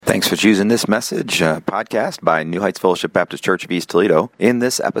for choosing this message podcast by New Heights Fellowship Baptist Church of East Toledo. In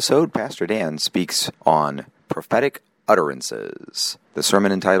this episode, Pastor Dan speaks on prophetic utterances. The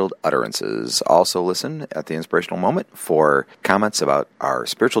sermon entitled Utterances. Also listen at the inspirational moment for comments about our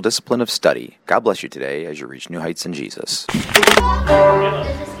spiritual discipline of study. God bless you today as you reach new heights in Jesus. All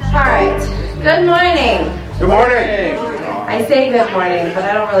right. Good morning. Good morning. I say good morning, but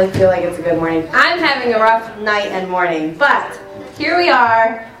I don't really feel like it's a good morning. I'm having a rough night and morning, but here we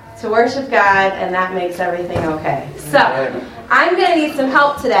are to worship God, and that makes everything okay. So, I'm going to need some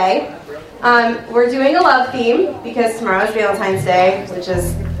help today. We're doing a love theme because tomorrow is Valentine's Day, which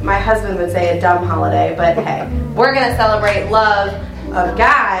is, my husband would say, a dumb holiday, but hey, we're going to celebrate love of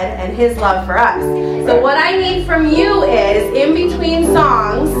God and His love for us. So what I need from you is, in between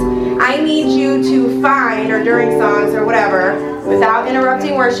songs, I need you to find, or during songs or whatever, without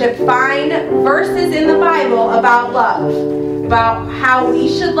interrupting worship, find verses in the Bible about love, about how we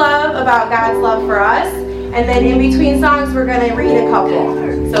should love, about God's love for us. And then in between songs, we're going to read a couple.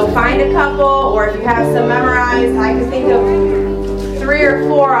 So find a couple, or if you have some memorized, I can think of 3 or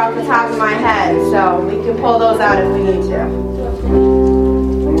 4 off the top of my head. So we can pull those out if we need to.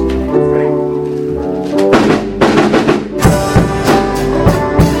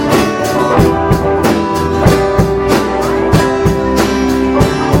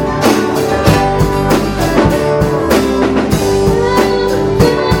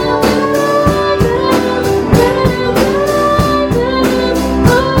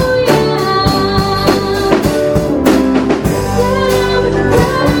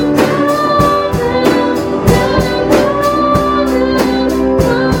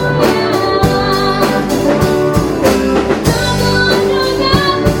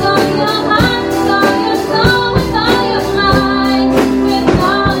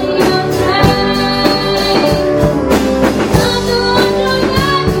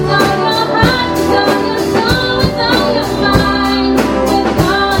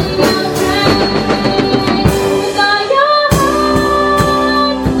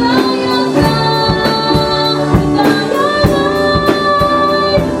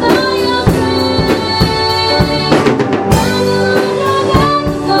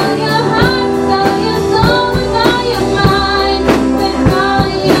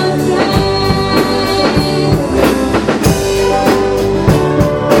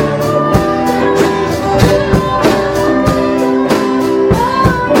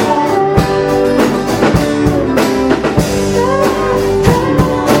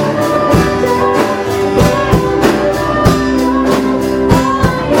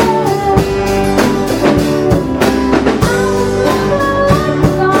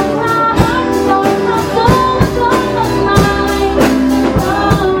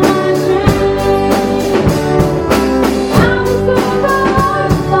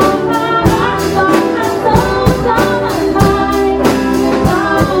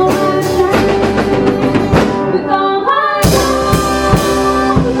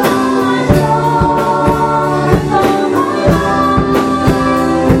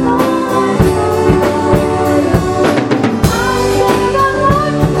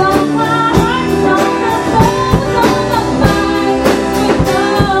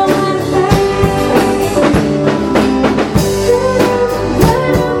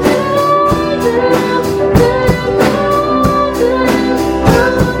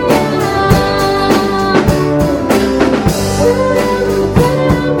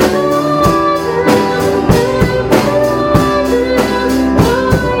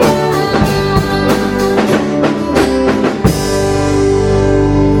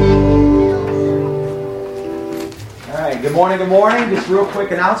 Good morning. Just real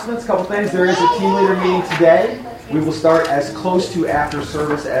quick announcements. A couple things. There is a team leader meeting today. We will start as close to after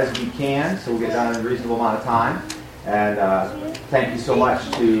service as we can, so we'll get done in a reasonable amount of time. And thank you so much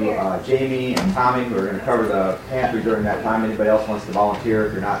to Jamie and Tommy, who are going to cover the pantry during that time. Anybody else wants to volunteer,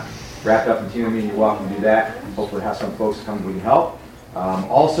 if you're not wrapped up in team meeting, you're welcome to do that. Hopefully have some folks come who can help.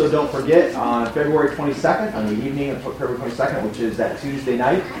 Also, don't forget, on February 22nd, on the evening of February 22nd, which is that Tuesday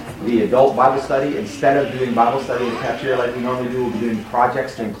night, the adult Bible study. Instead of doing Bible study in the cafeteria like we normally do, we'll be doing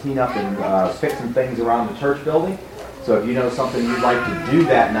projects and clean up and fixing things around the church building. So if you know something you'd like to do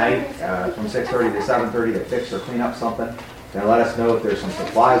that night, from 6:30 to 7:30 to fix or clean up something, then let us know if there's some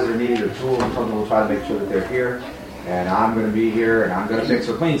supplies that are needed or tools or something. We'll try to make sure that they're here. And I'm going to be here, and I'm going to fix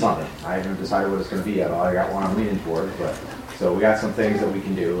or clean something. I haven't decided what it's going to be yet. I got one I'm leaning towards, but so we got some things that we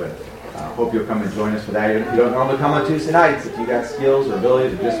can do, and hope you'll come and join us for that. Even if you don't normally come on Tuesday nights, if you got skills or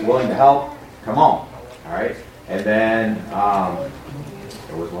abilities or just willing to help, come on. All right. And then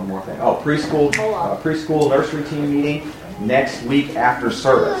there was one more thing. Oh, preschool nursery team meeting next week after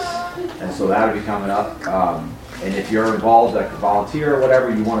service. And so that'll be coming up. And if you're involved, like a volunteer or whatever,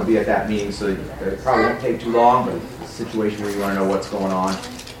 you want to be at that meeting. So it probably won't take too long, but it's a situation where you want to know what's going on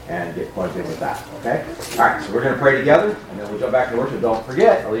and get plugged in with that. Okay? All right, so we're going to pray together, and then we'll jump back to worship. Don't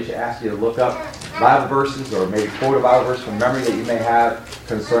forget, Alicia asked you to look up Bible verses or maybe quote a Bible verse from memory that you may have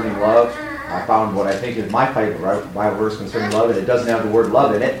concerning love. I found what I think is my favorite Bible verse concerning love, and it doesn't have the word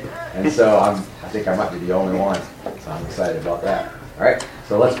love in it. And so I think I might be the only one. So I'm excited about that. All right,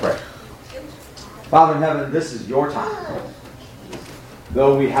 so let's pray. Father in heaven, this is your time.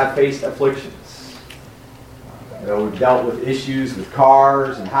 Though we have faced afflictions, though we've dealt with issues with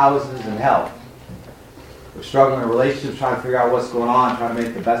cars and houses and health, we're struggling in relationships, trying to figure out what's going on, trying to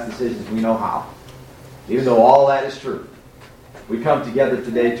make the best decisions we know how. Even though all that is true, we come together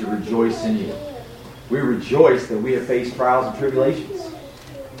today to rejoice in you. We rejoice that we have faced trials and tribulations.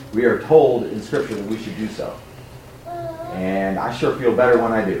 We are told in Scripture that we should do so. And I sure feel better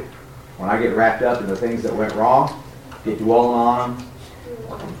when I do. When I get wrapped up in the things that went wrong, get dwelling on them,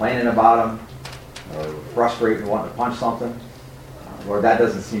 or complaining about them, or frustrated and wanting to punch something, Lord, that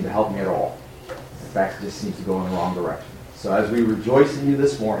doesn't seem to help me at all. In fact, it just seems to go in the wrong direction. So as we rejoice in you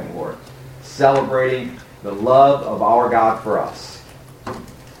this morning, Lord, celebrating the love of our God for us,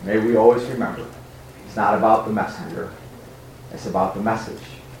 may we always remember, it's not about the messenger, it's about the message.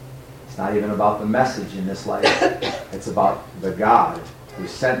 It's not even about the message in this life. It's about the God who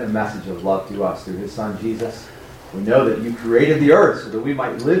sent the message of love to us through his Son, Jesus. We know that you created the earth so that we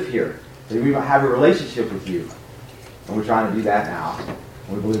might live here, that we might have a relationship with you. And we're trying to do that now.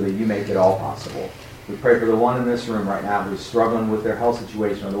 And we believe that you make it all possible. We pray for the one in this room right now who's struggling with their health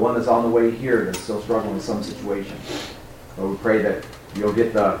situation, or the one that's on the way here that's still struggling with some situation. Lord, we pray that you'll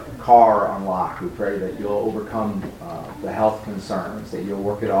get the car unlocked. We pray that you'll overcome the health concerns, that you'll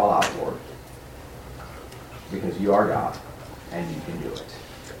work it all out, Lord. Because you are God, and you can do it.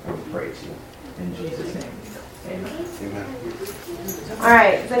 And we praise you. In Jesus' name, amen. Amen. All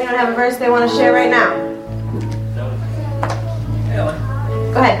right. Does anyone have a verse they want to share right now? Hey, Ellen.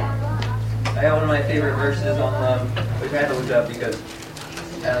 Go ahead. I got one of my favorite verses on which I had to look up because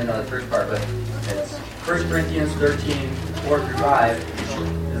I only know the first part, but it's 1 Corinthians 13,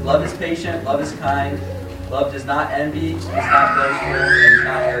 4-5. Love is patient, love is kind, love does not envy, is not boastful, and is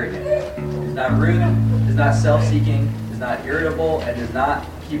not arrogant. Is not rude, is not self-seeking, is not irritable, and does not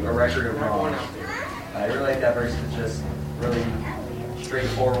keep a record of wrongs. I really like that verse. It's just really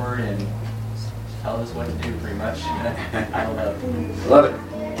straightforward and tells us what to do pretty much. I love it. Love it.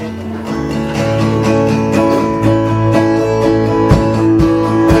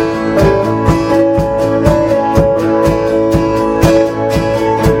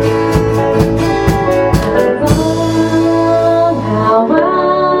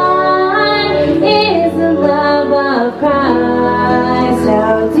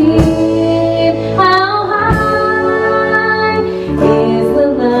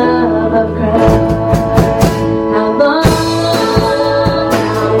 How long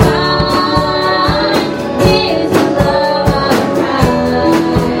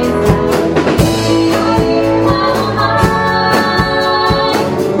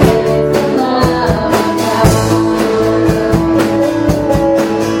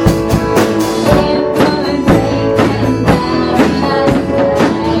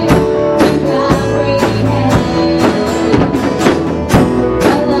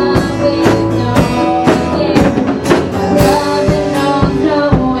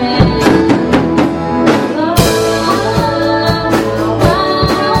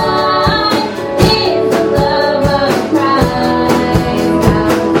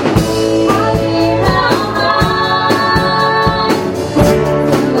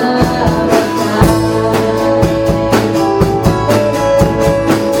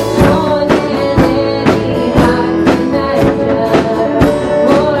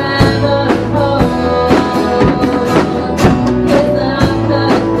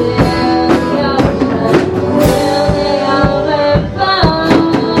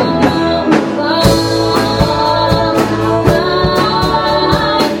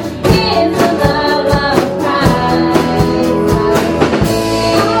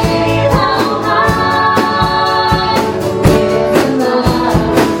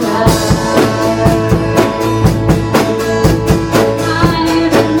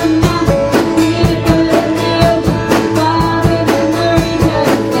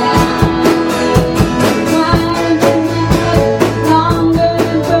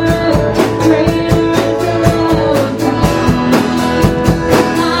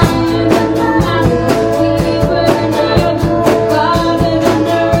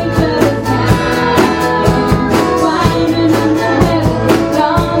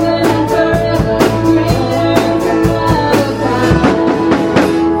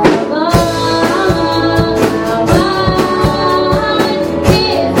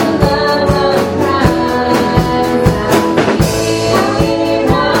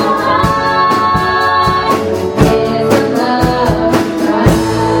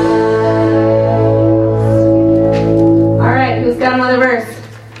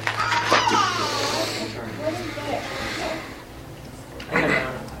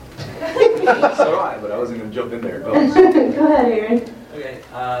So do I, but I wasn't going to jump in there. Go ahead, Aaron. Okay,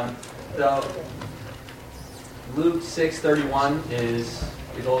 so Luke 6:31 is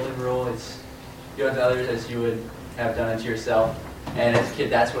the golden rule. It's do unto others as you would have done unto yourself. And as a kid,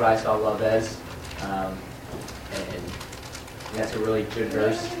 that's what I saw love as. And that's a really good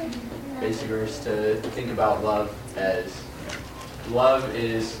verse, basic verse to think about love as. Love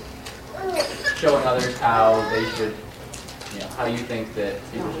is showing others how they should, how you think that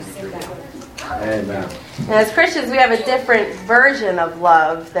people should be treated. Amen. And as Christians, we have a different version of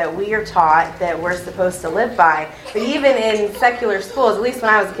love that we are taught that we're supposed to live by. But even in secular schools, at least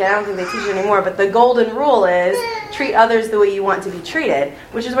when I was a kid, I don't think they teach it anymore, but the golden rule is treat others the way you want to be treated,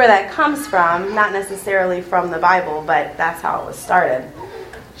 which is where that comes from, not necessarily from the Bible, but that's how it was started.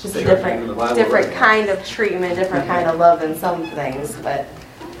 It's just a different kind of treatment, different kind of love in some things, but...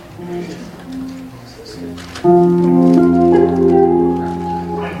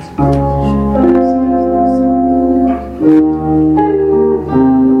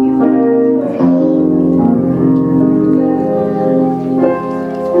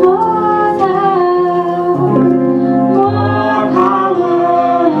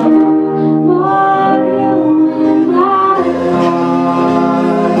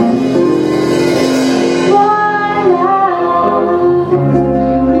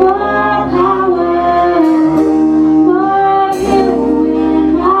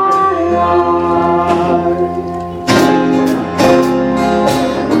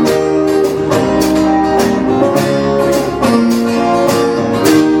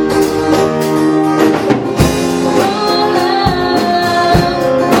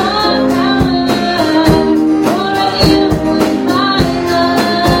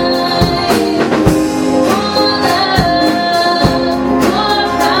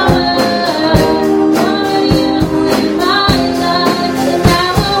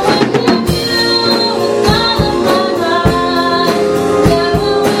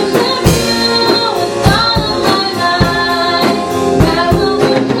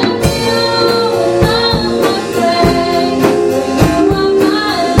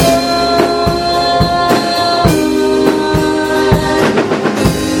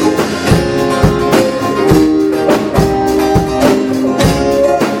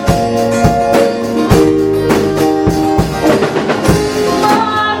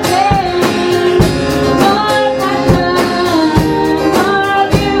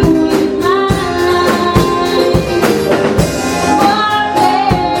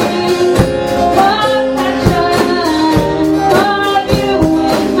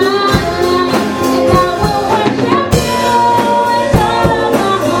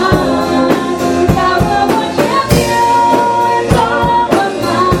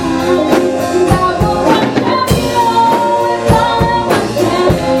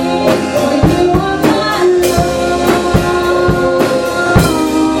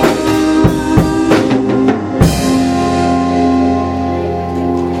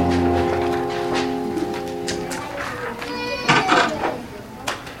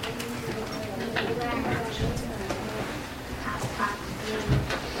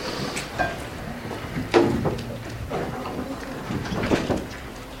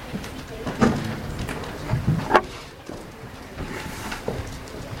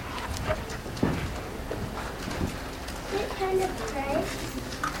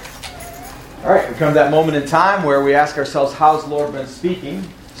 All right, we come to that moment in time where we ask ourselves, how's the Lord been speaking?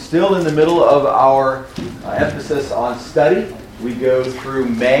 Still in the middle of our emphasis on study. We go through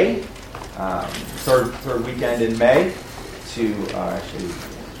May, third weekend in May, to actually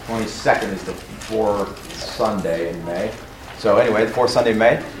 22nd is the fourth Sunday in May. So anyway, the fourth Sunday in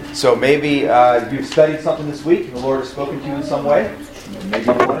May. So maybe you've studied something this week, and the Lord has spoken to you in some way. Maybe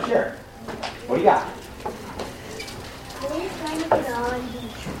you want to share. What do you got?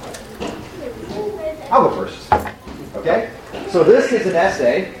 I'll go first. Okay? So this is an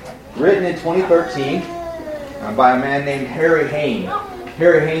essay written in 2013 by a man named Harry Haynes.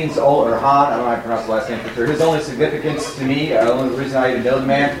 Harry Haynes, or Han, I don't know how to pronounce the last name for sure. His only significance to me, the only reason I even know the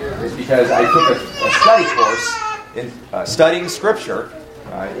man, is because I took a study course in studying Scripture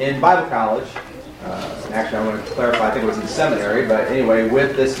in Bible college. Actually, I want to clarify, I think it was in seminary, but anyway,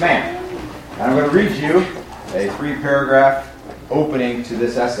 with this man. And I'm going to read you a 3-paragraph opening to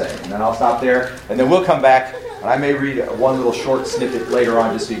this essay. And then I'll stop there, and then we'll come back, and I may read one little short snippet later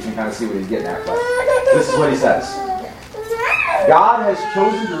on just so you can kind of see what he's getting at. But this is what he says. God has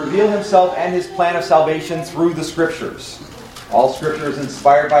chosen to reveal himself and his plan of salvation through the Scriptures. All Scripture is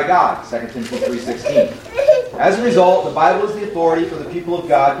inspired by God, 2 Timothy 3:16. As a result, the Bible is the authority for the people of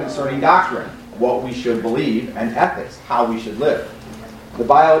God concerning doctrine, what we should believe, and ethics, how we should live. The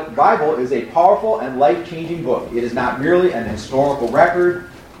Bible is a powerful and life-changing book. It is not merely an historical record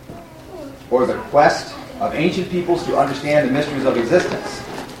or the quest of ancient peoples to understand the mysteries of existence.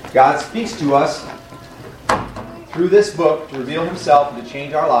 God speaks to us through this book to reveal himself and to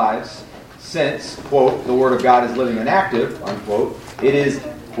change our lives, since, quote, the Word of God is living and active, unquote. It is,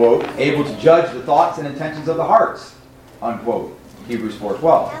 quote, able to judge the thoughts and intentions of the hearts, unquote. Hebrews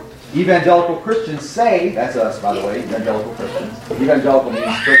 4:12. Evangelical Christians say, that's us, by the way, evangelical Christians. Evangelical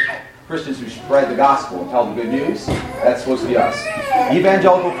means Christians who spread the gospel and tell the good news. That's supposed to be us.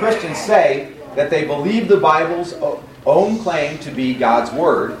 Evangelical Christians say that they believe the Bible's own claim to be God's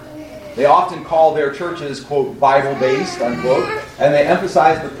Word. They often call their churches, quote, Bible-based, unquote, and they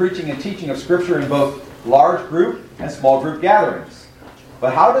emphasize the preaching and teaching of Scripture in both large group and small group gatherings.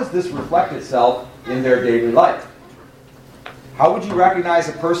 But how does this reflect itself in their daily life? How would you recognize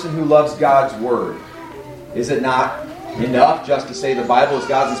a person who loves God's Word? Is it not enough just to say the Bible is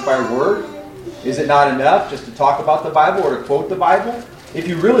God's inspired Word? Is it not enough just to talk about the Bible or to quote the Bible? If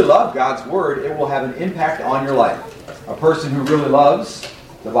you really love God's Word, it will have an impact on your life. A person who really loves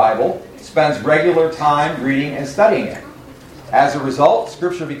the Bible spends regular time reading and studying it. As a result,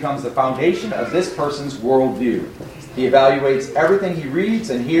 Scripture becomes the foundation of this person's worldview. He evaluates everything he reads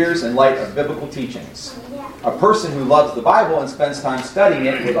and hears in light of biblical teachings. A person who loves the Bible and spends time studying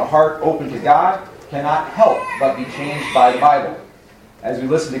it with a heart open to God cannot help but be changed by the Bible. As we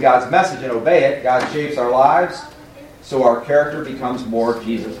listen to God's message and obey it, God shapes our lives so our character becomes more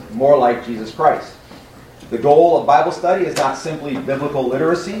like Jesus Christ. The goal of Bible study is not simply biblical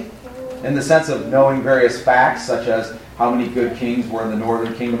literacy in the sense of knowing various facts, such as how many good kings were in the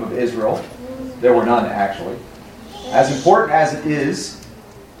northern kingdom of Israel. There were none, actually. As important as it is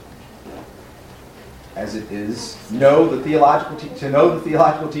to know the theological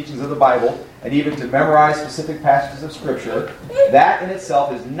teachings of the Bible and even to memorize specific passages of Scripture, that in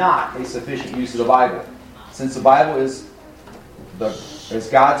itself is not a sufficient use of the Bible. Since the Bible is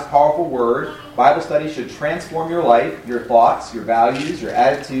God's powerful Word, Bible study should transform your life, your thoughts, your values, your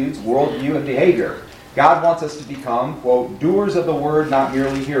attitudes, worldview, and behavior. God wants us to become, quote, doers of the Word, not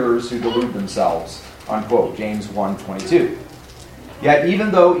merely hearers who delude themselves, unquote, James 1:22. Yet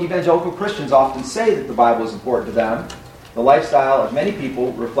even though evangelical Christians often say that the Bible is important to them, the lifestyle of many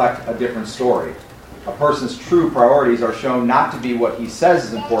people reflect a different story. A person's true priorities are shown not to be what he says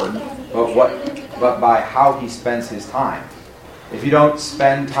is important, but by how he spends his time. If you don't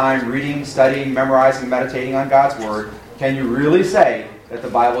spend time reading, studying, memorizing, meditating on God's Word, can you really say that the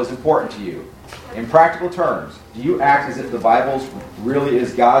Bible is important to you? In practical terms, do you act as if the Bible really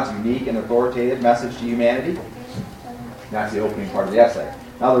is God's unique and authoritative message to humanity? That's the opening part of the essay.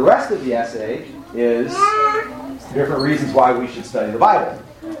 Now the rest of the essay is different reasons why we should study the Bible.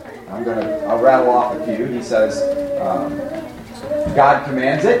 I'll rattle off a few. He says, God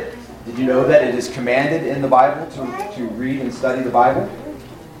commands it. Did you know that it is commanded in the Bible to read and study the Bible?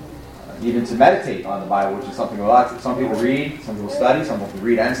 Even to meditate on the Bible, which is something some people read, some people study, some people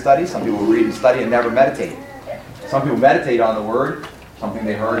read and study, some people read and study and never meditate. Some people meditate on the Word, something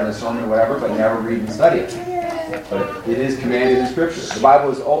they heard in a sermon or whatever, but never read and study it. But it is commanded in Scripture. The Bible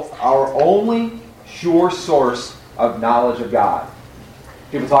is our only sure source of knowledge of God.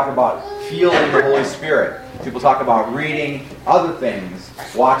 People talk about feeling the Holy Spirit. People talk about reading other things,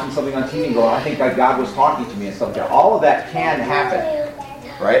 watching something on TV and going, I think God was talking to me and stuff like that. All of that can happen,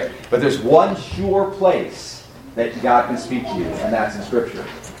 right? But there's one sure place that God can speak to you, and that's in Scripture.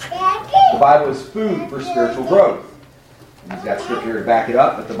 The Bible is food for spiritual growth. And he's got Scripture to back it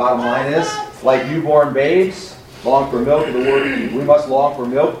up, but the bottom line is, like newborn babes, long for milk of the Word, we must long for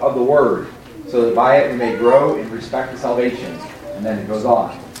milk of the Word, so that by it we may grow in respect to salvation. And then it goes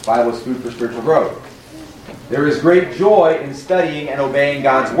on. The Bible is food for spiritual growth. There is great joy in studying and obeying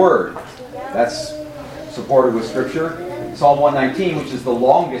God's Word. That's supported with Scripture. Psalm 119, which is the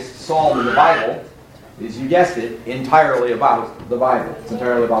longest psalm in the Bible, is, you guessed it, entirely about the Bible. It's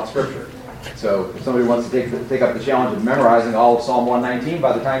entirely about Scripture. So if somebody wants to take up the challenge of memorizing all of Psalm 119,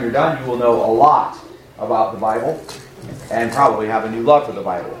 by the time you're done, you will know a lot about the Bible and probably have a new love for the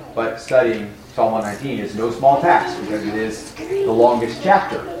Bible. But studying Psalm 119 is no small task because it is the longest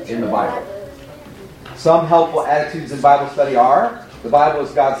chapter in the Bible. Some helpful attitudes in Bible study are, the Bible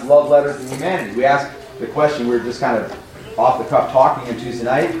is God's love letter to humanity. We asked the question, we were just kind of off the cuff talking on Tuesday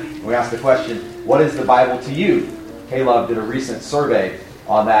night. We asked the question, what is the Bible to you? K-Love did a recent survey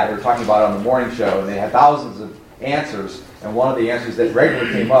on that. They were talking about it on the morning show, and they had thousands of answers. And one of the answers that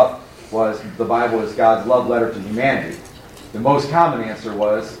regularly came up was, the Bible is God's love letter to humanity. The most common answer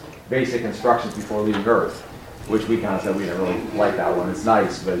was basic instructions before leaving Earth, which we kind of said we didn't really like that one. It's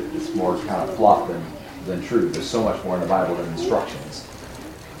nice, but it's more kind of fluff than true. There's so much more in the Bible than instructions.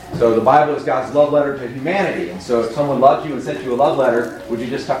 So the Bible is God's love letter to humanity. And so if someone loved you and sent you a love letter, would you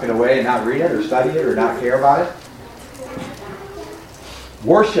just tuck it away and not read it or study it or not care about it?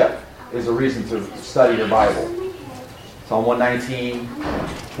 Worship is a reason to study your Bible. Psalm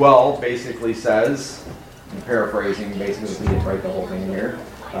 119:12 basically says, I'm paraphrasing, basically we didn't write the whole thing here,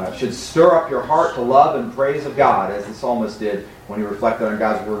 should stir up your heart to love and praise of God, as the psalmist did when he reflected on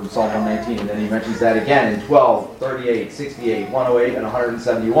God's word in Psalm 119. And then he mentions that again in 12, 38, 68, 108, and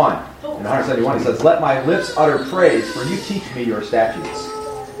 171. In 171 he says, let my lips utter praise, for you teach me your statutes.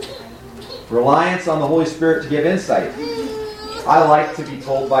 Reliance on the Holy Spirit to give insight. I like to be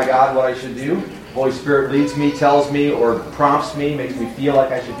told by God what I should do. The Holy Spirit leads me, tells me, or prompts me, makes me feel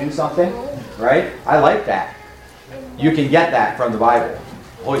like I should do something. Right? I like that. You can get that from the Bible.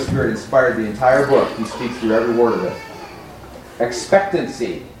 The Holy Spirit inspired the entire book. He speaks through every word of it.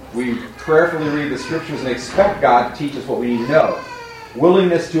 Expectancy. We prayerfully read the Scriptures and expect God to teach us what we need to know.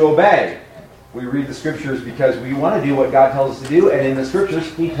 Willingness to obey. We read the Scriptures because we want to do what God tells us to do, and in the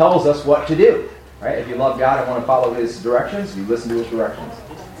Scriptures, He tells us what to do. Right? If you love God and want to follow His directions, you listen to His directions.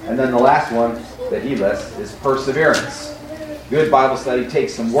 And then the last one that He lists is perseverance. Good Bible study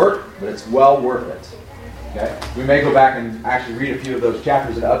takes some work, but it's well worth it. Okay? We may go back and actually read a few of those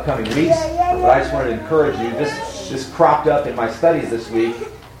chapters in the upcoming weeks, but I just wanted to encourage you. This cropped up in my studies this week,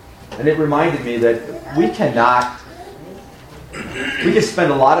 and it reminded me that we can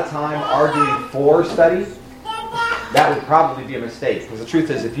spend a lot of time arguing for study. That would probably be a mistake, because the truth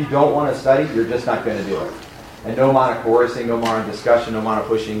is, if you don't want to study, you're just not going to do it. And no amount of coercing, no amount of discussion, no amount of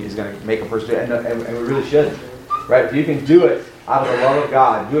pushing is going to make a person do it, and we really shouldn't. Right? If you can do it out of the love of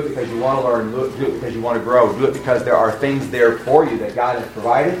God, do it because you want to learn, do it because you want to grow, do it because there are things there for you that God has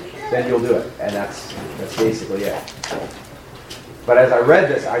provided, then you'll do it. And that's basically it. But as I read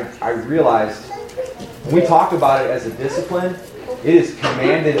this, I realized when we talk about it as a discipline, it is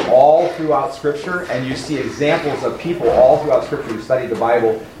commanded all throughout Scripture, and you see examples of people all throughout Scripture who studied the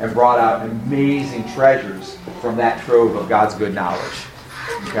Bible and brought out amazing treasures from that trove of God's good knowledge.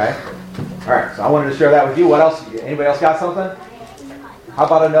 Okay? All right, so I wanted to share that with you. What else? Anybody else got something? How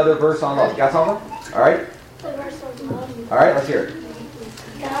about another verse on love? You got something? All right? The verse on love. All right, let's hear it.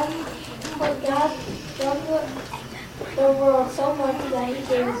 God loved the world so much that He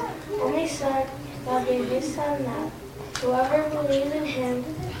gave His only Son, God gave His Son that whoever believes in Him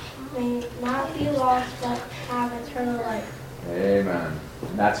may not be lost but have eternal life. Amen.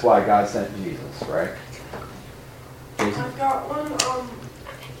 And that's why God sent Jesus, right? Jason? I've got one,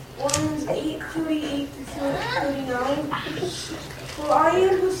 Romans 8:38-39. For I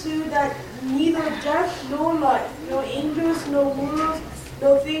am persuaded that neither death nor life, no angels, no rulers,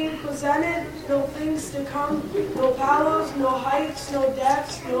 no things presented, no things to come, no powers, no heights, no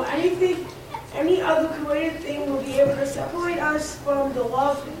depths, no any other created thing will be able to separate us from the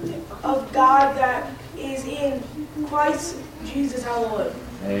love of God that is in Christ Jesus our Lord.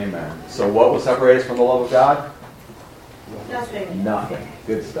 Amen. So what will separate us from the love of God? Nothing. Nothing.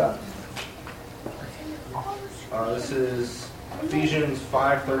 Good stuff. This is Ephesians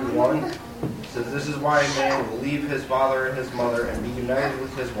 5:31. It says, "This is why a man will leave his father and his mother and be united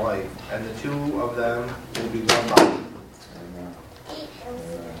with his wife, and the two of them will be one body."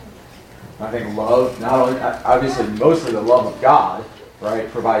 I think love, not only, obviously mostly the love of God,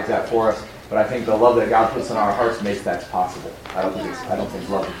 right, provides that for us, but I think the love that God puts in our hearts makes that possible. I don't think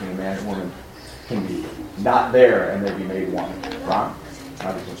love between a man and woman can be not there and they be made one. Ron?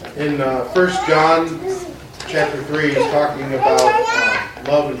 In 1 John chapter 3 is talking about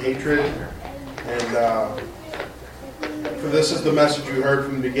love and hatred. And for this is the message you heard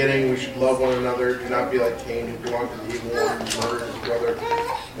from the beginning. We should love one another. Do not be like Cain, who belonged to the evil one, who murdered his brother.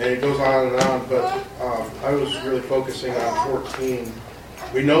 And it goes on and on. But I was really focusing on 14.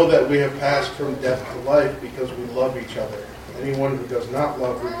 We know that we have passed from death to life because we love each other. Anyone who does not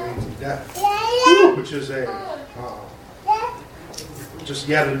love remains in death. Which is just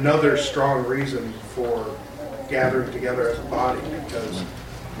yet another strong reason for gathering together as a body, because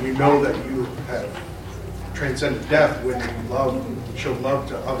you know that you have transcended death when you show love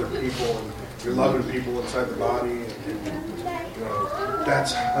to other people, and you're loving people inside the body, and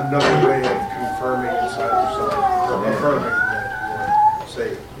that's another way of confirming inside yourself, or affirming that you're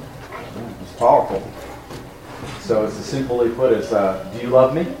saved. It's powerful. So it's as simply put as, do you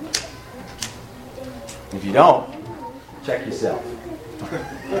love me? If you don't, check yourself.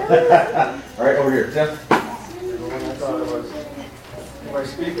 All right, over here, Tim. I thought it was, if I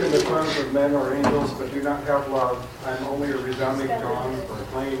speak in the terms of men or angels but do not have love, I am only a resounding gong or a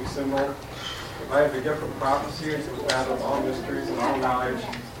clanging cymbal. If I have the gift of prophecy and fathom all mysteries and all knowledge,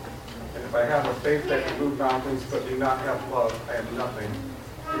 and if I have a faith that can move mountains but do not have love, I am nothing.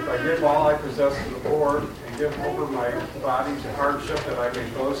 If I give all I possess to the poor and give over my body to hardship that I may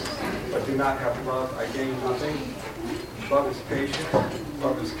boast, but do not have love, I gain nothing. Love is patient.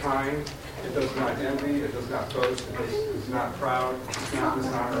 Love is kind. It does not envy. It does not boast. It is not proud. It does not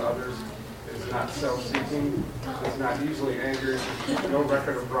dishonor others. It is not self-seeking. It is not easily angered. No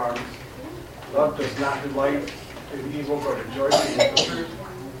record of wrongs. Love does not delight in evil, but rejoices in the truth.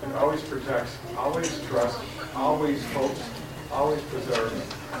 It always protects, always trusts, always hopes, always preserves.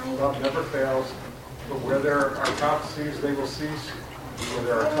 Love never fails. But where there are prophecies, they will cease. Where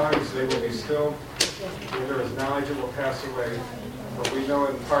there are tongues, they will be still. Where there is knowledge, it will pass away. But we know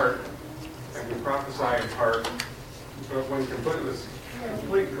in part, and we prophesy in part. But when completeness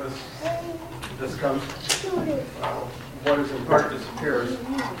comes, what is in part disappears.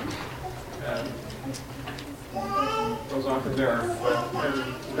 And goes on from there.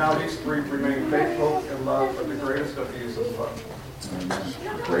 And now these three remain faithful in love, but the greatest of these is love.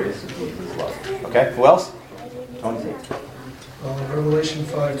 The greatest of these is love. Okay, who else? Tony. Revelation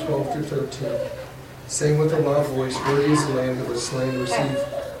 5:12-13. Saying with a loud voice, worthy is the Lamb that was slain to receive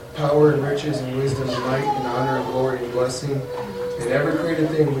power and riches and wisdom and might and honor and glory and blessing, and every created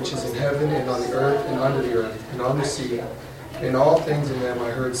thing which is in heaven and on the earth and under the earth and on the sea, and all things in them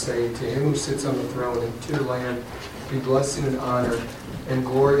I heard saying, to him who sits on the throne and to the Lamb be blessing and honor and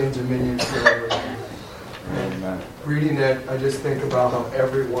glory and dominion forever. And reading that, I just think about how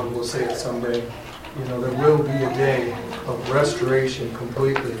everyone will say it someday. You know, there will be a day of restoration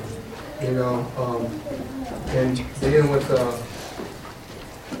completely. You know, and dealing with,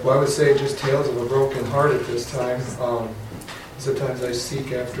 well, I would say just tales of a broken heart at this time. Sometimes I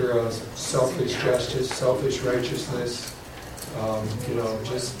seek after selfish justice, selfish righteousness, you know,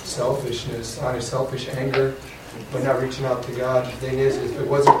 just selfishness, selfish anger, but not reaching out to God. The thing is, if it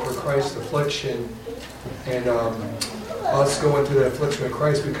wasn't for Christ's affliction and us going through the affliction of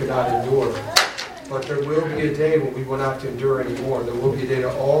Christ, we could not endure. But there will be a day when we will not endure anymore. There will be a day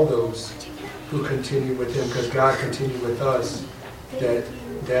to all those who continue with Him, because God continued with us,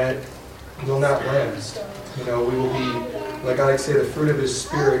 that will not last. You know, we will be, like I say, the fruit of His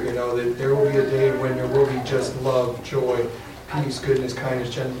Spirit, you know, that there will be a day when there will be just love, joy, peace, goodness,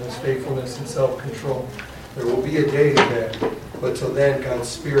 kindness, gentleness, faithfulness, and self-control. There will be a day to that. But till then, God's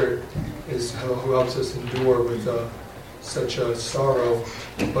Spirit is who helps us endure with such a sorrow.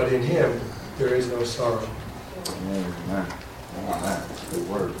 But in Him, there is no sorrow. Amen. Amen. Good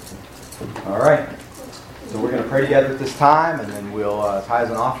word. All right. So we're going to pray together at this time, and then we'll tithes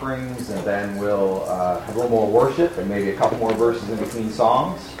and offerings, and then we'll have a little more worship, and maybe a couple more verses in between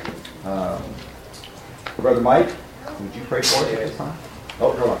songs. Brother Mike, would you pray for us at this time?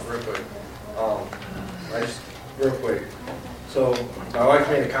 Oh, go on. Real quick. So my wife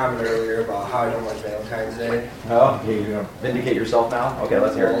made a comment earlier about how I don't like Valentine's Day. Oh, you're going to vindicate yourself now? Okay,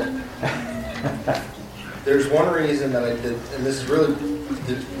 let's hear it. There's one reason that I did, and this is really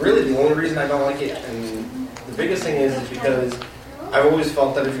the only reason I don't like it, and the biggest thing is because I've always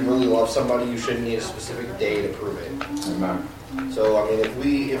felt that if you really love somebody, you shouldn't need a specific day to prove it. Amen. So, I mean, if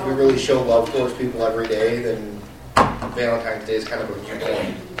we really show love towards people every day, then Valentine's Day is kind of a moot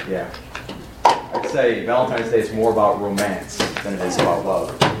point. Yeah. I'd say Valentine's Day is more about romance than it is about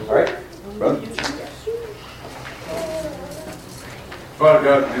love. All right? Brother? Father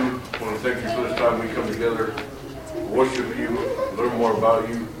God, I do want to thank you for this time we come together, worship you, learn more about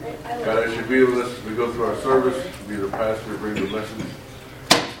you. God, as you be with us as we go through our service, be the pastor, bring the message.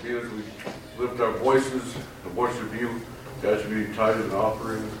 Be as we lift our voices and worship you. God, as you be tithes and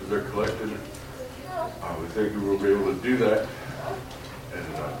offerings as they're collected. We thank you we'll be able to do that. And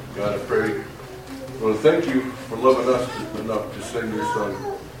God, I pray, I want to thank you for loving us enough to send your son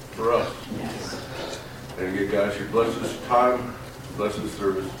for us. And again, guys, you bless this time, bless this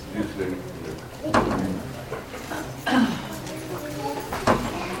service. In Jesus' name. Amen.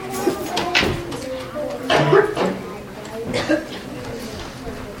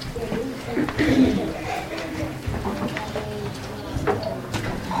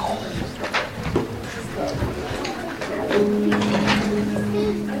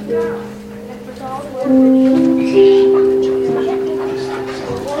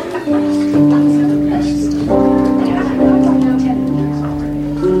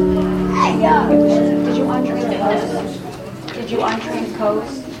 Did you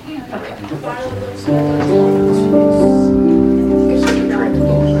untranspose? Okay.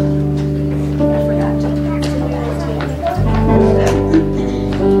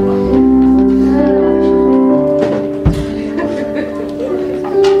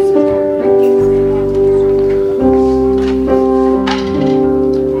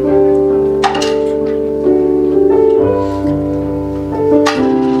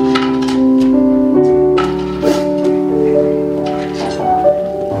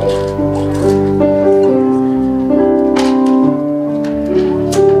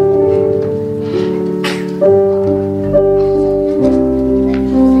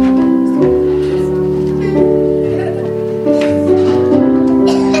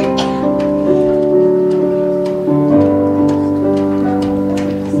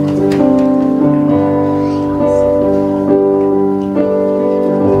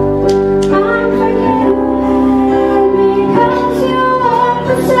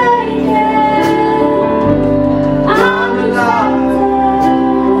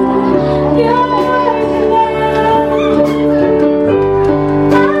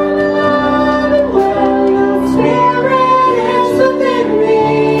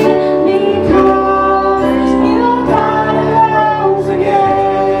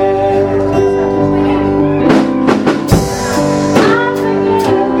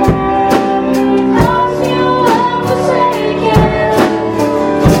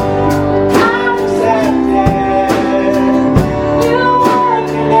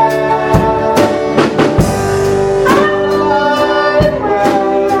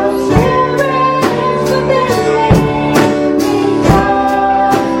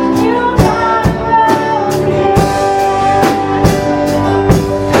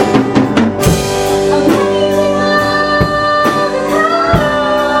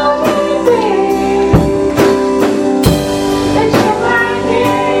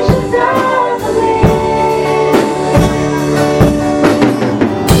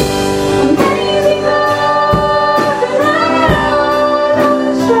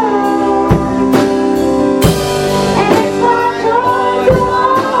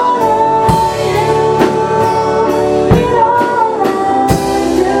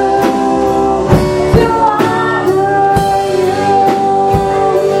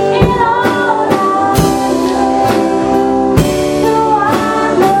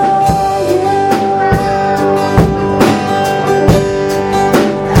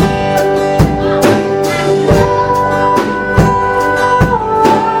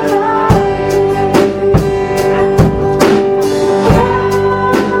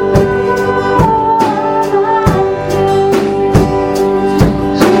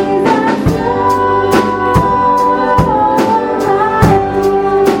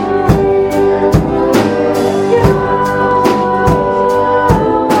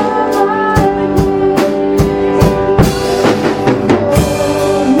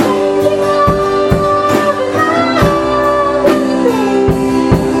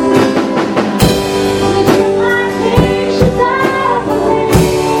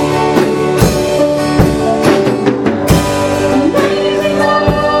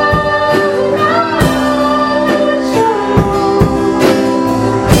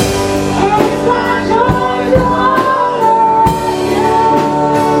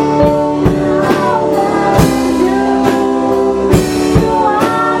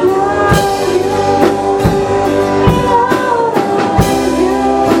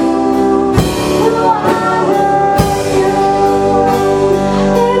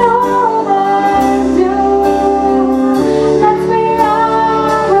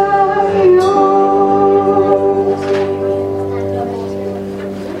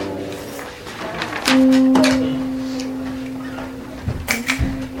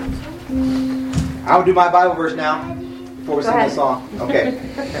 I'll do my Bible verse now before we sing the song. Okay.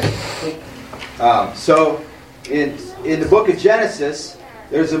 So, in the book of Genesis,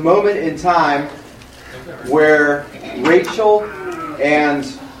 there's a moment in time where Rachel and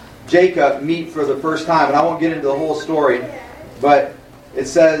Jacob meet for the first time. And I won't get into the whole story, but it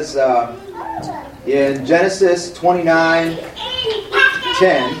says in Genesis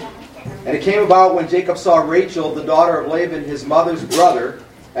 29:10, and it came about when Jacob saw Rachel, the daughter of Laban, his mother's brother,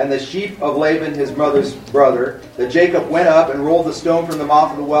 and the sheep of Laban, his mother's brother, that Jacob went up and rolled the stone from the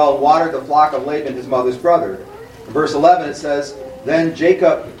mouth of the well and watered the flock of Laban, his mother's brother. In verse 11 it says, then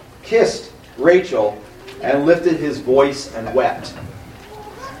Jacob kissed Rachel and lifted his voice and wept.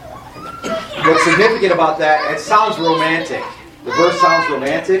 What's significant about that, it sounds romantic. The verse sounds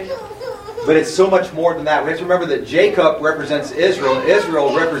romantic, but it's so much more than that. We have to remember that Jacob represents Israel, and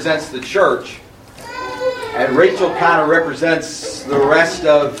Israel represents the church. And Rachel kind of represents the rest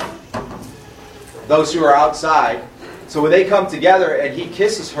of those who are outside. So when they come together and he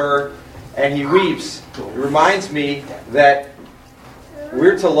kisses her and he weeps, it reminds me that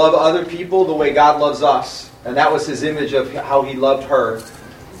we're to love other people the way God loves us. And that was his image of how he loved her.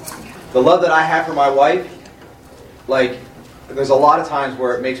 The love that I have for my wife, like, there's a lot of times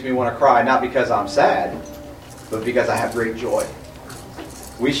where it makes me want to cry, not because I'm sad, but because I have great joy.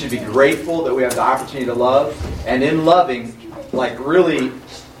 We should be grateful that we have the opportunity to love, and in loving, like, really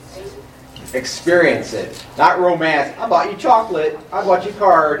experience it. Not romance. I bought you chocolate. I bought you a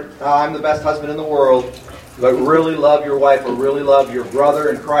card. I'm the best husband in the world. But really love your wife, or really love your brother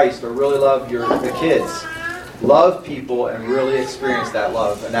in Christ, or really love the kids. Love people and really experience that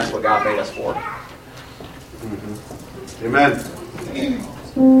love, and that's what God made us for. Mm-hmm. Amen.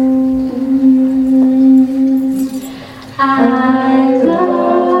 I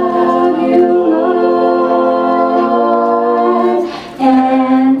love you, Lord,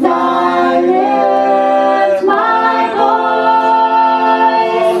 and I lift my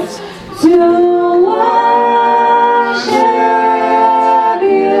voice to worship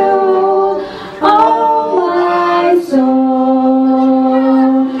you, oh my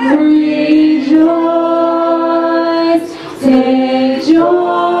soul, rejoice, take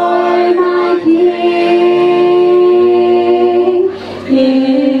joy, my King,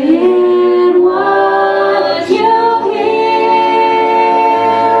 in what you hear.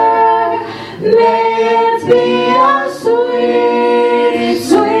 May it be a sweet,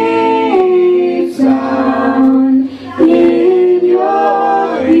 sweet sound in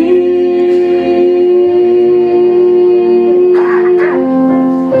your ear.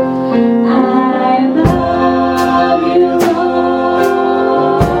 I love you, Lord,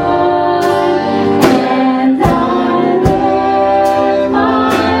 and I lift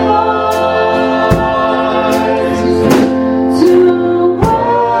my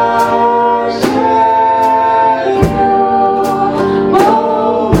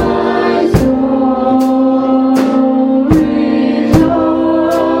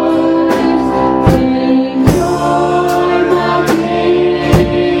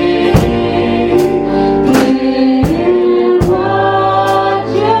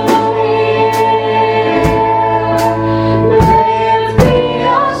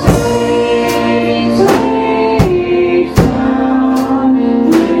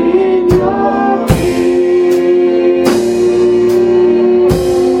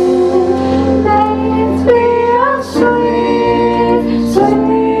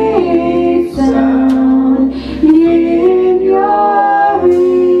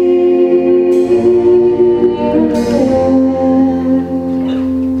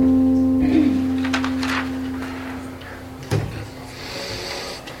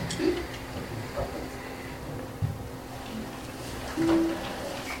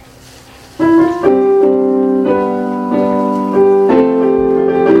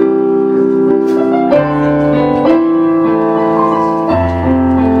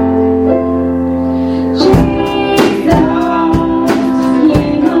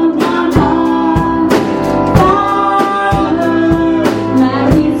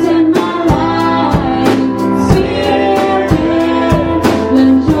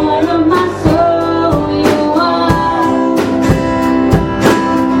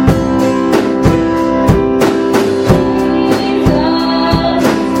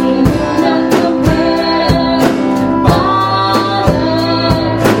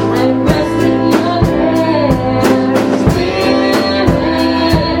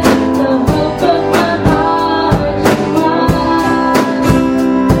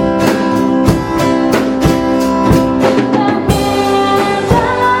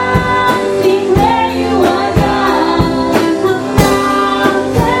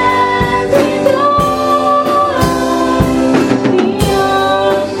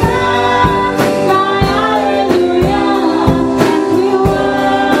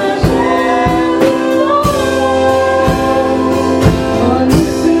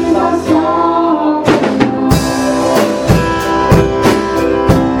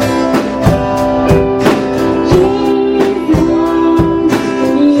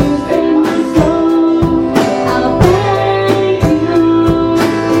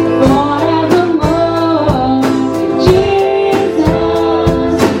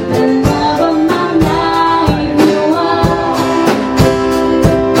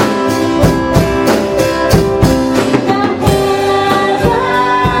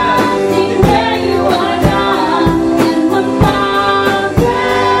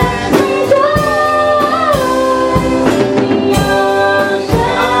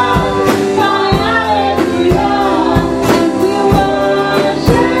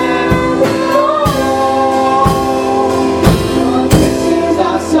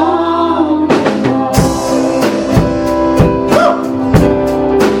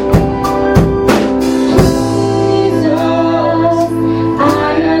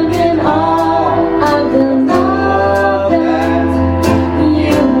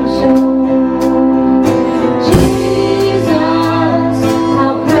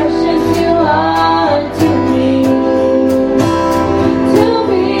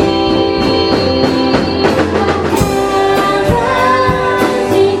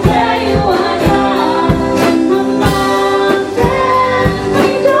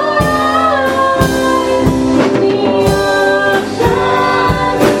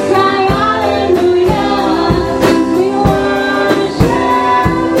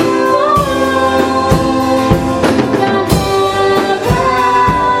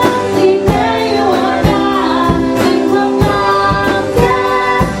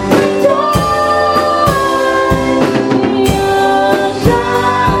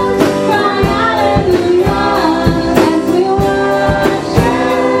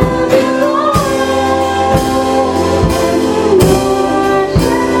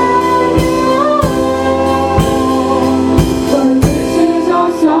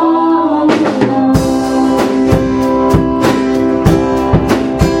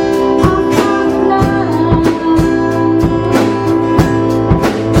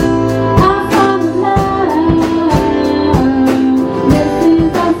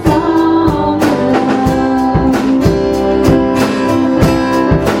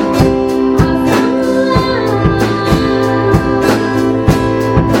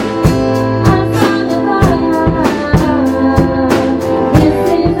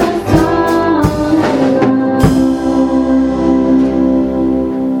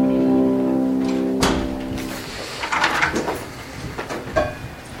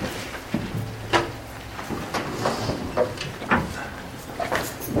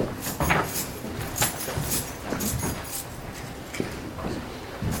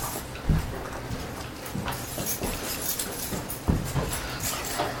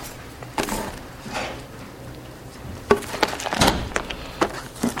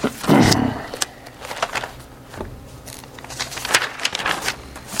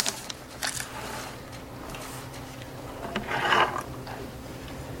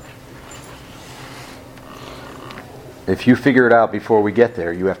If you figure it out before we get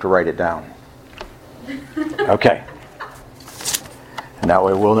there, you have to write it down. Okay. And that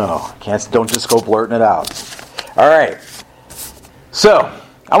way we'll know. Don't just go blurting it out. All right. So,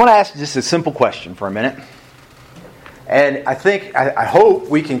 I want to ask you just a simple question for a minute. And I hope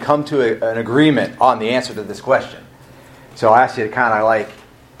we can come to an agreement on the answer to this question. So I ask you to kind of like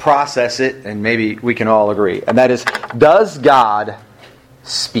process it, and maybe we can all agree. And that is, does God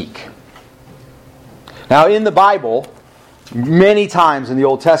speak? Now, in the Bible, many times in the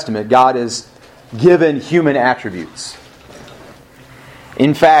Old Testament, God is given human attributes.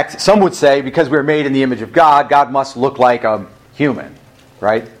 In fact, some would say, because we're made in the image of God, God must look like a human,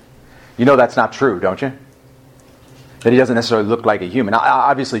 right? You know that's not true, don't you? That He doesn't necessarily look like a human. Now,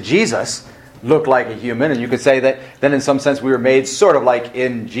 obviously, Jesus looked like a human, and you could say that then in some sense we were made sort of like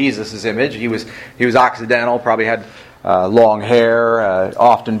in Jesus' image. He was Occidental, probably had long hair,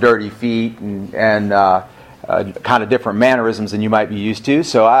 often dirty feet, and kind of different mannerisms than you might be used to.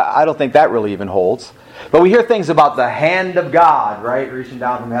 So I don't think that really even holds. But we hear things about the hand of God, right? Reaching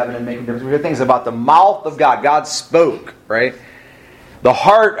down from heaven and making difference. We hear things about the mouth of God. God spoke, right? The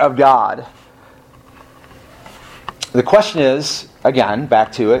heart of God. The question is, again,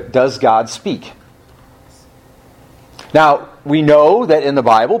 back to it, does God speak? Now, we know that in the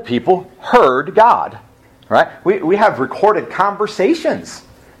Bible, people heard God, right? We have recorded conversations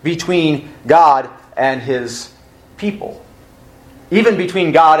between God and His people. Even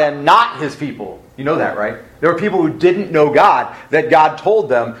between God and not His people. You know that, right? There were people who didn't know God, that God told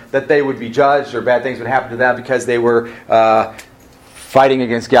them that they would be judged or bad things would happen to them because they were fighting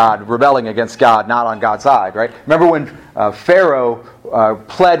against God, rebelling against God, not on God's side, right? Remember when Pharaoh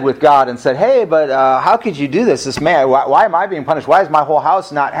pled with God and said, hey, but how could you do this? This man, why am I being punished? Why is my whole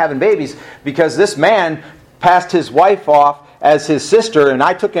house not having babies? Because this man passed his wife off as his sister, and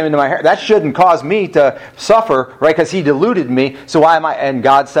I took him into my hair. That shouldn't cause me to suffer, right? Because he deluded me. So why am I? And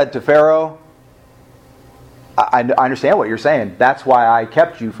God said to Pharaoh, I understand what you're saying. That's why I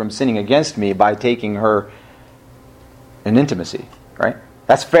kept you from sinning against me by taking her in intimacy. Right?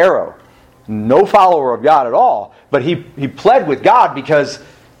 That's Pharaoh. No follower of God at all. But he pled with God because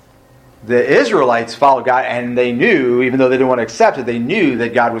the Israelites followed God, and they knew, even though they didn't want to accept it, they knew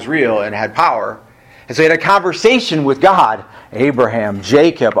that God was real and had power. And so he had a conversation with God. Abraham,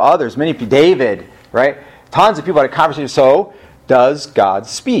 Jacob, others, many people, David, right? Tons of people had a conversation. So, does God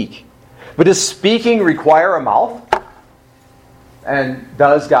speak? But does speaking require a mouth? And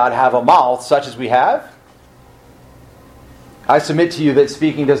does God have a mouth such as we have? I submit to you that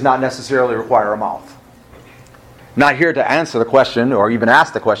speaking does not necessarily require a mouth. I'm not here to answer the question or even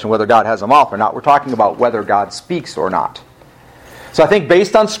ask the question whether God has a mouth or not. We're talking about whether God speaks or not. So I think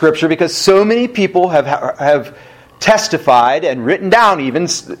based on Scripture, because so many people have testified and written down even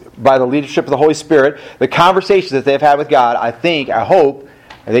by the leadership of the Holy Spirit, the conversations that they've had with God, I hope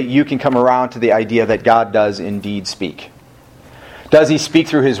that you can come around to the idea that God does indeed speak. Does He speak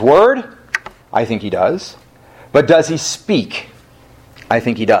through His Word? I think He does. But does He speak? I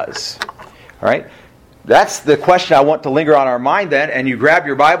think He does. All right? That's the question I want to linger on our mind then. And you grab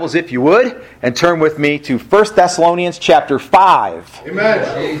your Bibles, if you would, and turn with me to 1 Thessalonians chapter 5.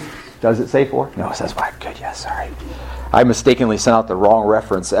 Amen. Does it say 4? No, it says 5. Good, yes, all right. I mistakenly sent out the wrong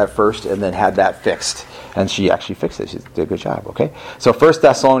reference at first and then had that fixed. And she actually fixed it. She did a good job, okay? So 1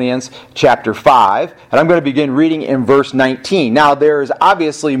 Thessalonians chapter 5. And I'm going to begin reading in verse 19. Now, there is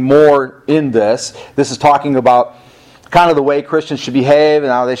obviously more in this. This is talking about kind of the way Christians should behave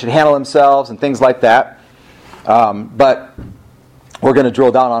and how they should handle themselves and things like that. But we're going to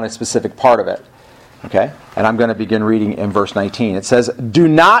drill down on a specific part of it. Okay? And I'm going to begin reading in verse 19. It says, do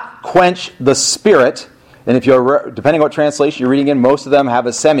not quench the Spirit. And if you're, depending on what translation you're reading in, most of them have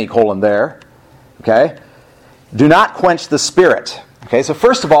a semicolon there. Okay? Do not quench the Spirit. Okay, so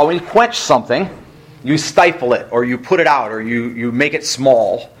first of all, when you quench something, you stifle it, or you put it out, or you make it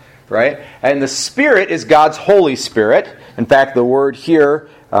small, right? And the Spirit is God's Holy Spirit. In fact, the word here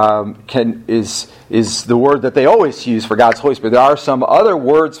is the word that they always use for God's Holy Spirit. There are some other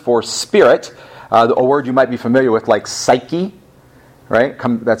words for Spirit, a word you might be familiar with, like psyche, right?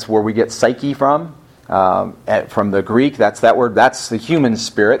 That's where we get psyche from. From the Greek, that's that word. That's the human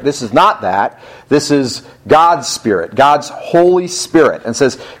spirit. This is not that. This is God's Spirit, God's Holy Spirit. And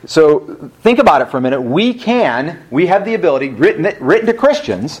says, so think about it for a minute. We have the ability, written to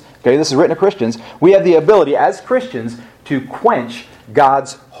Christians, okay, this is written to Christians, we have the ability as Christians to quench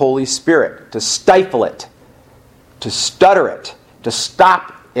God's Holy Spirit, to stifle it, to stutter it, to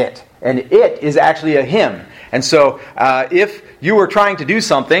stop it. And it is actually a him. And so if you were trying to do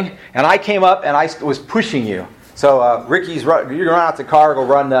something, and I came up and I was pushing you, So Ricky's you're going out to the car, go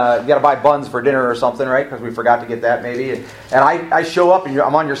run. You got to buy buns for dinner or something, right? Because we forgot to get that maybe. And I show up and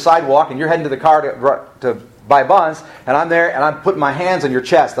I'm on your sidewalk and you're heading to the car to buy buns, and I'm there and I'm putting my hands on your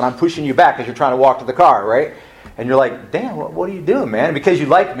chest and I'm pushing you back as you're trying to walk to the car, right? And you're like, damn, what are you doing, man? And because you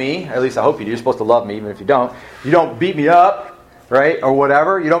like me, at least I hope you do. You're supposed to love me, even if you don't. You don't beat me up, right, or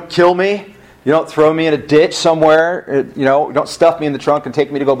whatever. You don't kill me. You don't throw me in a ditch somewhere. You don't stuff me in the trunk and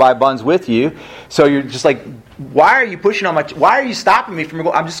take me to go buy buns with you. So you're just like, why are you pushing on my... Why are you stopping me from...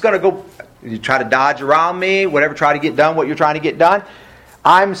 I'm just going to go... You try to dodge around me, whatever, try to get done what you're trying to get done.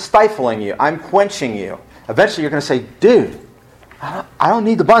 I'm stifling you. I'm quenching you. Eventually you're going to say, dude, I don't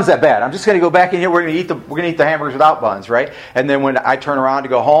need the buns that bad. I'm just going to go back in here. We're going to eat the hamburgers without buns, right? And then when I turn around to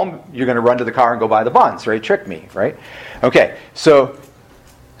go home, you're going to run to the car and go buy the buns, right? Trick me, right? Okay, so...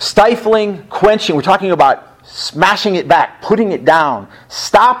 Stifling, quenching, we're talking about smashing it back, putting it down,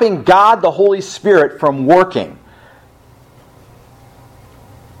 stopping God the Holy Spirit from working.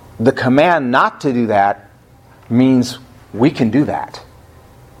 The command not to do that means we can do that.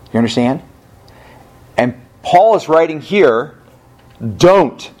 You understand? And Paul is writing here,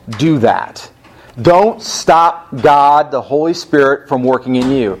 don't do that. Don't stop God, the Holy Spirit, from working in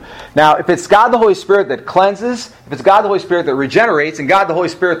you. Now, if it's God, the Holy Spirit, that cleanses, if it's God, the Holy Spirit, that regenerates, and God, the Holy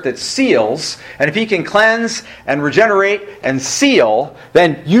Spirit, that seals, and if He can cleanse and regenerate and seal,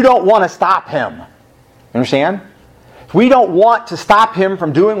 then you don't want to stop Him. You understand? We don't want to stop Him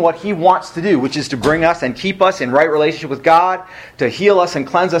from doing what He wants to do, which is to bring us and keep us in right relationship with God, to heal us and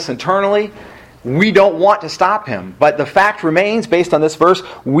cleanse us internally. We don't want to stop Him. But the fact remains, based on this verse,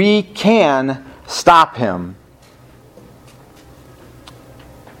 we can stop Him.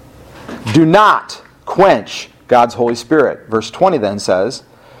 Do not quench God's Holy Spirit. Verse 20 then says,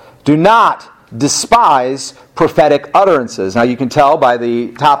 do not despise prophetic utterances. Now you can tell by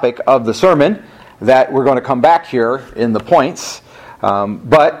the topic of the sermon that we're going to come back here in the points.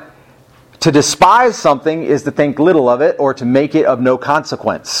 But to despise something is to think little of it or to make it of no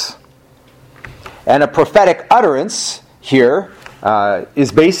consequence. And a prophetic utterance here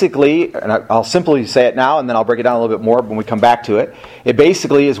is basically, and I'll simply say it now and then I'll break it down a little bit more when we come back to it. It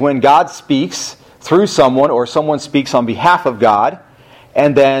basically is when God speaks through someone or someone speaks on behalf of God,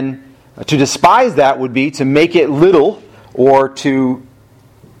 and then to despise that would be to make it little or to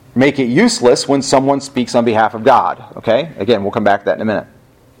make it useless when someone speaks on behalf of God. Okay? Again, we'll come back to that in a minute.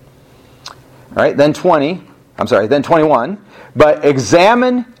 All right, then 21. But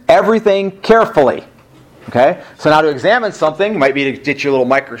examine everything carefully. Okay, so now to examine something might be to get your little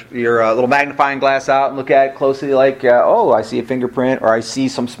magnifying glass out and look at it closely, like I see a fingerprint or I see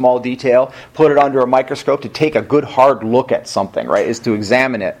some small detail. Put it under a microscope to take a good hard look at something. Right, is to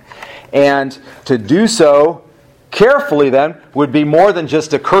examine it, and to do so carefully then would be more than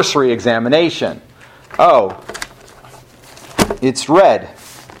just a cursory examination. Oh, it's red.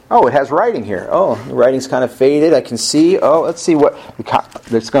 Oh, it has writing here. Oh, the writing's kind of faded. I can see. Oh, let's see what...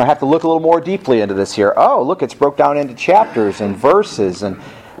 It's going to have to look a little more deeply into this here. Oh, look, it's broke down into chapters and verses, and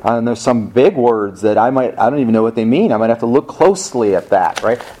there's some big words that I don't even know what they mean. I might have to look closely at that,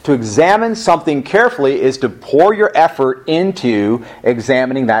 right? To examine something carefully is to pour your effort into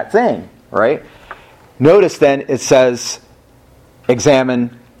examining that thing, right? Notice then it says,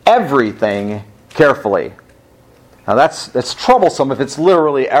 examine everything carefully. Now that's troublesome if it's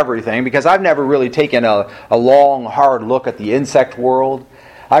literally everything, because I've never really taken a long, hard look at the insect world.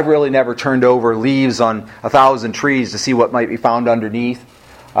 I've really never turned over leaves on 1,000 trees to see what might be found underneath.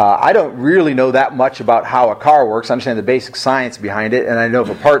 I don't really know that much about how a car works. I understand the basic science behind it, and I know if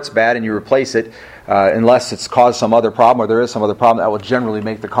a part's bad and you replace it, unless it's caused some other problem or there is some other problem, that will generally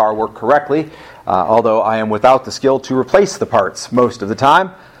make the car work correctly, although I am without the skill to replace the parts most of the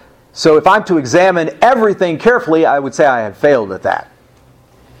time. So if I'm to examine everything carefully, I would say I have failed at that.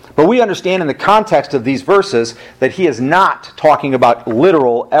 But we understand in the context of these verses that he is not talking about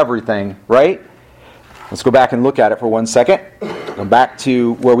literal everything, right? Let's go back and look at it for 1 second. Come back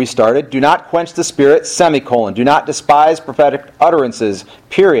to where we started. Do not quench the Spirit, semicolon. Do not despise prophetic utterances,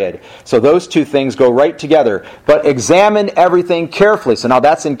 period. So those two things go right together. But examine everything carefully. So now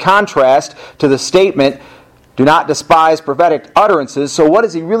that's in contrast to the statement, do not despise prophetic utterances. So what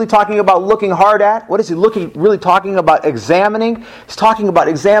is he really talking about looking hard at? What is he really talking about examining? He's talking about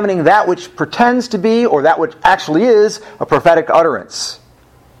examining that which pretends to be or that which actually is a prophetic utterance.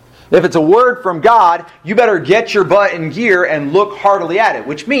 If it's a word from God, you better get your butt in gear and look heartily at it.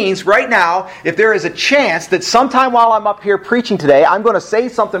 Which means, right now, if there is a chance that sometime while I'm up here preaching today, I'm going to say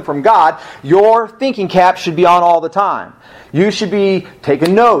something from God, your thinking cap should be on all the time. You should be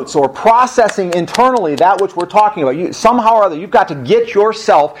taking notes or processing internally that which we're talking about. Somehow or other, you've got to get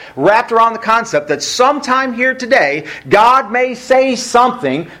yourself wrapped around the concept that sometime here today, God may say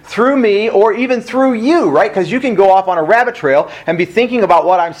something through me or even through you, right? Because you can go off on a rabbit trail and be thinking about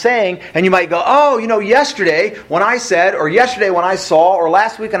what I'm saying, and you might go, oh, yesterday when I said, or yesterday when I saw, or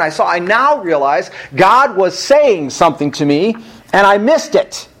last week when I saw, I now realize God was saying something to me, and I missed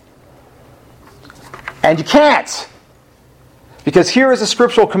it. And you can't. Because here is a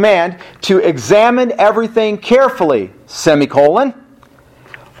scriptural command to examine everything carefully, semicolon.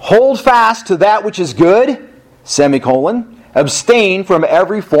 Hold fast to that which is good, semicolon. Abstain from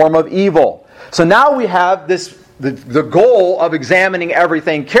every form of evil. So now we have this, the goal of examining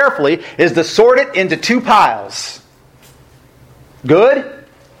everything carefully is to sort it into two piles. Good,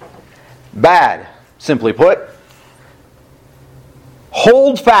 bad, simply put.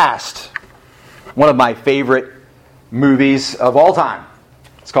 Hold fast. One of my favorite movies of all time.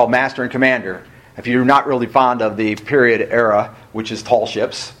 It's called Master and Commander. If you're not really fond of the period era, which is tall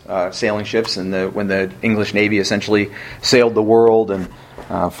ships, sailing ships, and when the English Navy essentially sailed the world and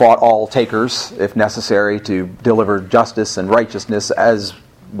fought all takers, if necessary, to deliver justice and righteousness as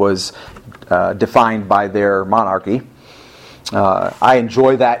was defined by their monarchy. I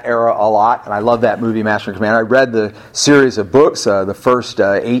enjoy that era a lot, and I love that movie, Master and Commander. I read the series of books, the first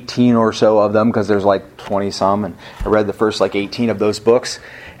 18 or so of them, because there's like 20-some, and I read the first 18 of those books.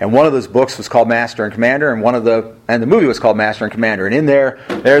 And one of those books was called Master and Commander, and the movie was called Master and Commander. And in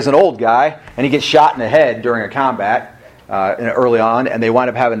there's an old guy, and he gets shot in the head during a combat early on, and they wind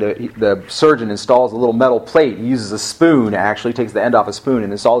up having the surgeon installs a little metal plate. He uses a spoon, actually, takes the end off a spoon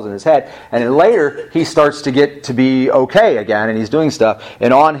and installs it in his head. And then later, he starts to get to be okay again, and he's doing stuff.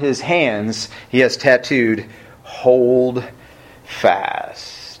 And on his hands, he has tattooed, "Hold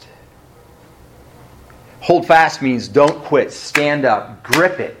fast." Hold fast means don't quit, stand up,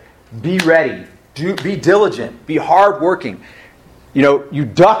 grip it, be ready, be diligent, be hardworking. You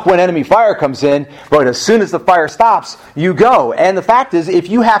duck when enemy fire comes in, but as soon as the fire stops, you go. And the fact is, if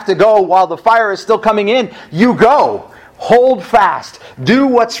you have to go while the fire is still coming in, you go. Hold fast. Do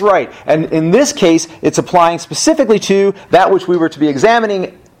what's right. And in this case, it's applying specifically to that which we were to be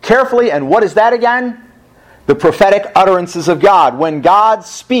examining carefully. And what is that again? The prophetic utterances of God. When God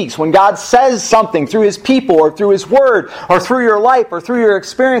speaks, when God says something through His people or through His Word or through your life or through your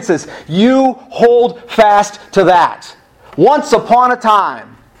experiences, you hold fast to that. Once upon a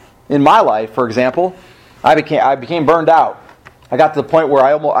time, in my life, for example, I became burned out. I got to the point where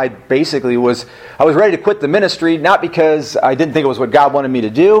I was ready to quit the ministry, not because I didn't think it was what God wanted me to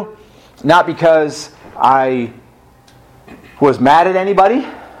do, not because I was mad at anybody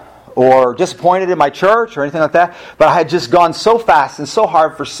or disappointed in my church or anything like that, but I had just gone so fast and so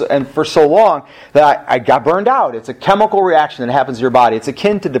hard for so long that I got burned out. It's a chemical reaction that happens to your body. It's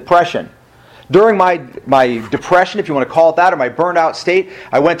akin to depression. During my depression, if you want to call it that, or my burnout state,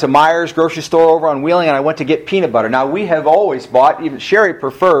 I went to Meijer's grocery store over on Wheeling, and I went to get peanut butter. Now, we have always bought, even Sherry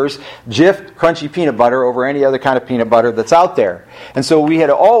prefers Jif crunchy peanut butter over any other kind of peanut butter that's out there. And so we had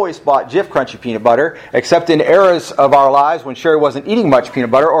always bought Jif crunchy peanut butter, except in eras of our lives when Sherry wasn't eating much peanut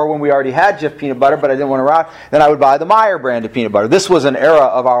butter, or when we already had Jif peanut butter, but I didn't want to ride, then I would buy the Meijer brand of peanut butter. This was an era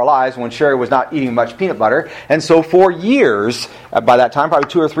of our lives when Sherry was not eating much peanut butter. And so for years, by that time, probably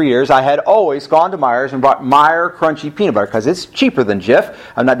 2 or 3 years, I had always gone to Meijer's and bought Meijer crunchy peanut butter because it's cheaper than Jif.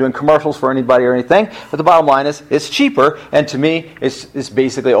 I'm not doing commercials for anybody or anything, but the bottom line is it's cheaper, and to me, it's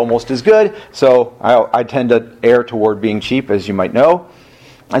basically almost as good. So I tend to err toward being cheap, as you might know.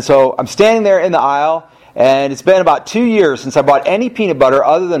 And so I'm standing there in the aisle, and it's been about 2 years since I bought any peanut butter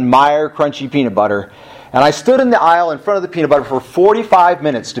other than Meijer crunchy peanut butter. And I stood in the aisle in front of the peanut butter for 45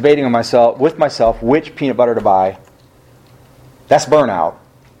 minutes debating with myself which peanut butter to buy. That's burnout.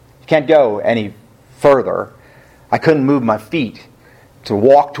 You can't go any further. I couldn't move my feet to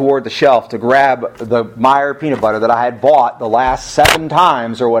walk toward the shelf to grab the Meijer peanut butter that I had bought the last 7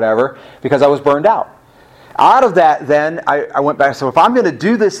 times or whatever because I was burned out. Out of that, then, I went back. So if I'm going to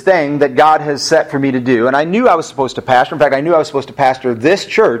do this thing that God has set for me to do, and I knew I was supposed to pastor. In fact, I knew I was supposed to pastor this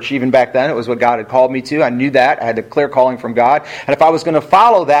church even back then. It was what God had called me to. I knew that. I had a clear calling from God. And if I was going to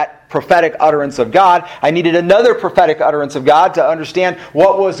follow that prophetic utterance of God, I needed another prophetic utterance of God to understand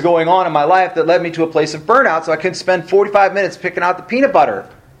what was going on in my life that led me to a place of burnout so I couldn't spend 45 minutes picking out the peanut butter.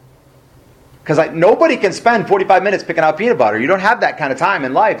 Because nobody can spend 45 minutes picking out peanut butter. You don't have that kind of time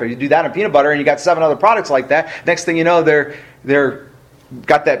in life. Or you do that in peanut butter and you got 7 other products like that. Next thing you know, they're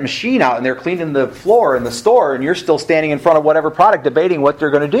got that machine out and they're cleaning the floor in the store, and you're still standing in front of whatever product debating what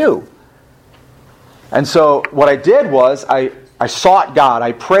they're going to do. And so what I did was I sought God,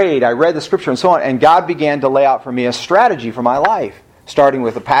 I prayed, I read the scripture and so on, and God began to lay out for me a strategy for my life, starting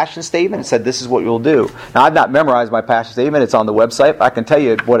with a passion statement and said, this is what you'll do. Now, I've not memorized my passion statement. It's on the website. I can tell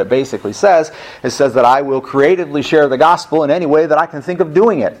you what it basically says. It says that I will creatively share the gospel in any way that I can think of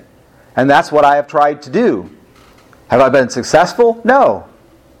doing it. And that's what I have tried to do. Have I been successful? No.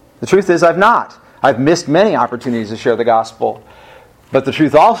 The truth is I've not. I've missed many opportunities to share the gospel. But the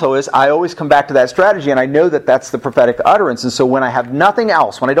truth also is I always come back to that strategy, and I know that that's the prophetic utterance. And so when I have nothing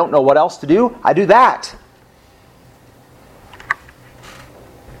else, when I don't know what else to do, I do that.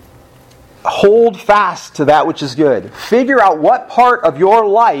 Hold fast to that which is good. Figure out what part of your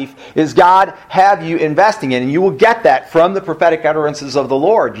life is God have you investing in, and you will get that from the prophetic utterances of the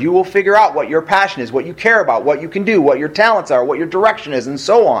Lord. You will figure out what your passion is, what you care about, what you can do, what your talents are, what your direction is, and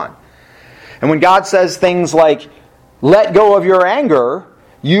so on. And when God says things like, let go of your anger,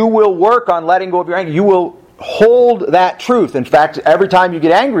 you will work on letting go of your anger. You will hold that truth. In fact, every time you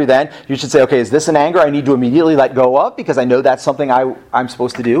get angry then, you should say, okay, is this an anger I need to immediately let go of because I know that's something I'm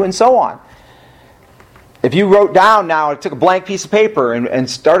supposed to do, and so on. If you wrote down now, took a blank piece of paper and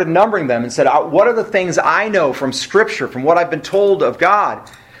started numbering them and said, what are the things I know from Scripture, from what I've been told of God,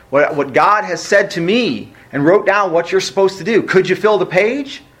 what God has said to me, and wrote down what you're supposed to do, could you fill the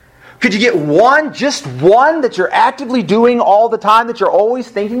page? Could you get one, just one, that you're actively doing all the time, that you're always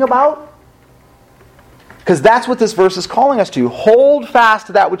thinking about? Because that's what this verse is calling us to. Hold fast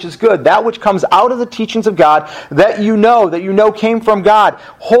to that which is good, that which comes out of the teachings of God, that you know came from God.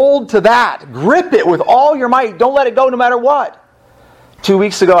 Hold to that. Grip it with all your might. Don't let it go no matter what. 2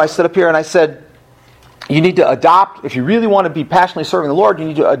 weeks ago, I stood up here and I said, you need to adopt, if you really want to be passionately serving the Lord, you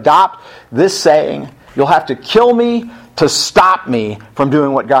need to adopt this saying, you'll have to kill me to stop me from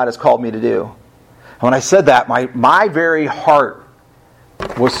doing what God has called me to do. And when I said that, my very heart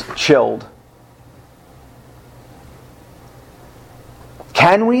was chilled.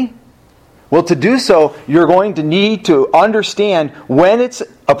 Can we? Well, to do so, you're going to need to understand when it's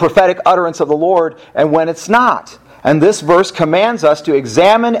a prophetic utterance of the Lord and when it's not. And this verse commands us to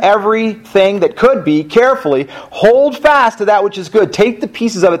examine everything that could be carefully. Hold fast to that which is good. Take the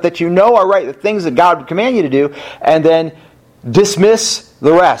pieces of it that you know are right, the things that God would command you to do, and then dismiss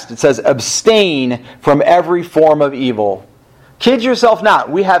the rest. It says, abstain from every form of evil. Kid yourself not.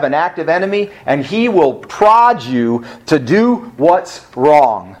 We have an active enemy, and he will prod you to do what's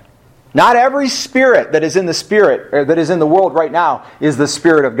wrong. Not every spirit that is in the world right now is the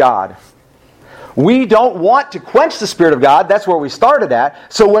Spirit of God. We don't want to quench the Spirit of God. That's where we started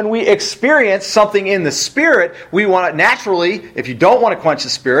at. So when we experience something in the Spirit, we want to naturally, if you don't want to quench the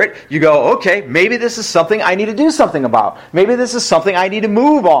Spirit, you go, okay, maybe this is something I need to do something about. Maybe this is something I need to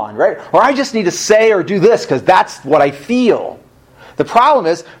move on, right? Or I just need to say or do this because that's what I feel. The problem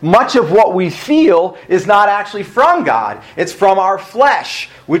is, much of what we feel is not actually from God. It's from our flesh,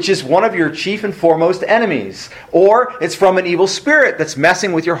 which is one of your chief and foremost enemies. Or it's from an evil spirit that's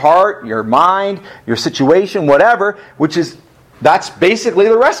messing with your heart, your mind, your situation, whatever, that's basically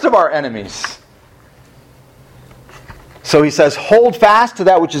the rest of our enemies. So he says, hold fast to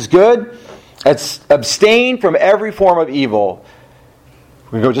that which is good, abstain from every form of evil.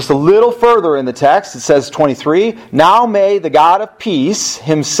 We go just a little further in the text. It says 23, now may the God of peace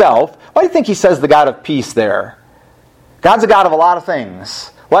himself. Why do you think he says the God of peace there? God's a God of a lot of things.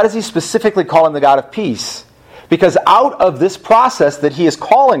 Why does he specifically call him the God of peace? Because out of this process that he is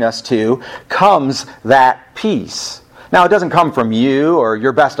calling us to comes that peace. Now, it doesn't come from you or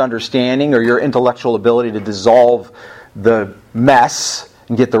your best understanding or your intellectual ability to dissolve the mess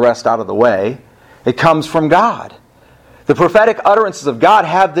and get the rest out of the way. It comes from God. The prophetic utterances of God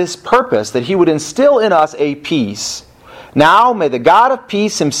have this purpose, that he would instill in us a peace. Now may the God of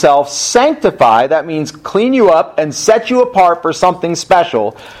peace himself sanctify, that means clean you up and set you apart for something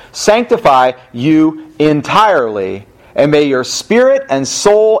special, sanctify you entirely. And may your spirit and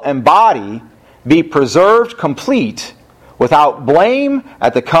soul and body be preserved complete without blame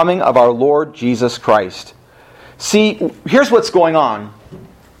at the coming of our Lord Jesus Christ. See, here's what's going on.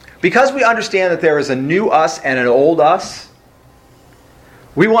 Because we understand that there is a new us and an old us,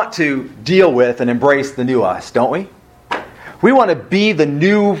 we want to deal with and embrace the new us, don't we? We want to be the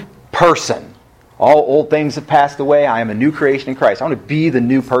new person. All old things have passed away. I am a new creation in Christ. I want to be the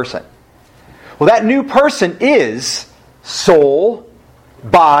new person. Well, that new person is soul,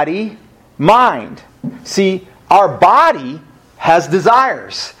 body, mind. See, our body has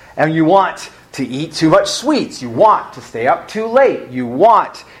desires. And you want to eat too much sweets. You want to stay up too late. You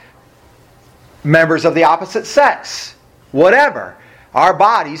want members of the opposite sex. Whatever. our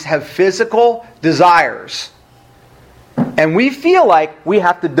bodies have physical desires. And we feel like we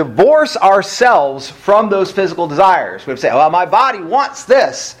have to divorce ourselves from those physical desires. We have to say, well, my body wants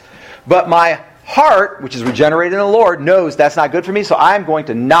this, but my heart, which is regenerated in the Lord, knows that's not good for me, so I'm going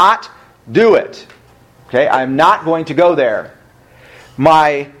to not do it. Okay, I'm not going to go there.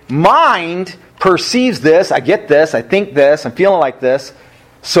 My mind perceives this, I get this, I think this, I'm feeling like this,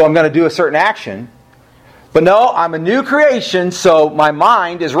 so I'm going to do a certain action. But no, I'm a new creation, so my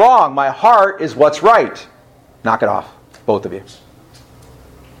mind is wrong. My heart is what's right. Knock it off, both of you.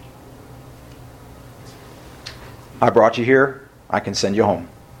 I brought you here, I can send you home.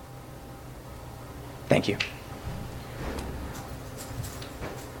 Thank you.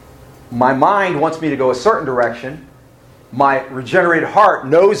 My mind wants me to go a certain direction. My regenerated heart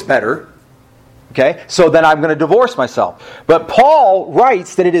knows better. Okay? So then I'm going to divorce myself. But Paul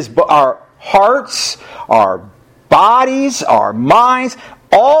writes that it is our hearts, our bodies, our minds,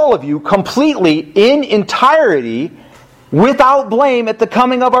 all of you completely, in entirety, without blame at the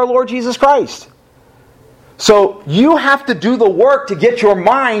coming of our Lord Jesus Christ. So you have to do the work to get your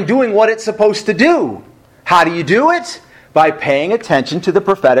mind doing what it's supposed to do. How do you do it? By paying attention to the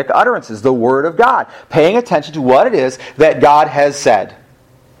prophetic utterances, the Word of God. Paying attention to what it is that God has said.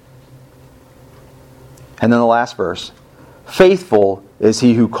 And then the last verse. Faithful is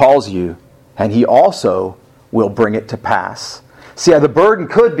He who calls you, and He also will bring it to pass. See, the burden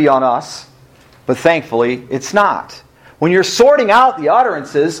could be on us, but thankfully it's not. When you're sorting out the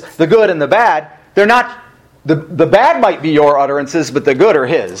utterances, the good and the bad, they're not... The bad might be your utterances, but the good are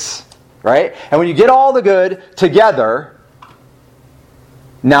His. Right? And when you get all the good together,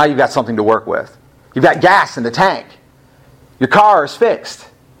 now you've got something to work with. You've got gas in the tank. Your car is fixed.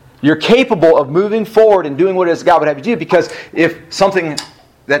 You're capable of moving forward and doing what it is God would have you do, because if something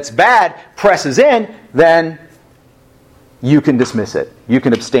that's bad presses in, then you can dismiss it. You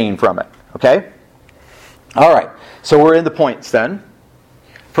can abstain from it. Okay? All right. So we're in the points then.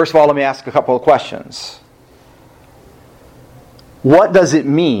 First of all, let me ask a couple of questions. What does it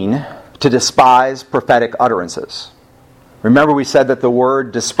mean to despise prophetic utterances? Remember, we said that the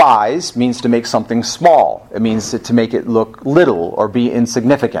word despise means to make something small. It means to make it look little or be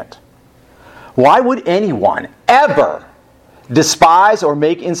insignificant. Why would anyone ever despise or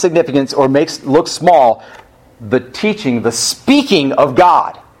make insignificance or look small the teaching, the speaking of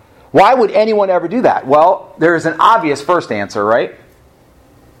God? Why would anyone ever do that? Well, there is an obvious first answer, right?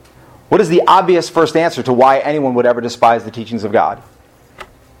 What is the obvious first answer to why anyone would ever despise the teachings of God?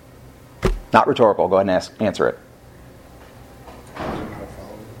 Not rhetorical. Go ahead and answer it.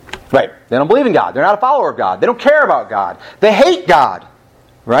 Right. They don't believe in God. They're not a follower of God. They don't care about God. They hate God.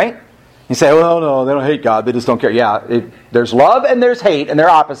 Right? You say, well, no, they don't hate God. They just don't care. Yeah, there's love and there's hate, and they're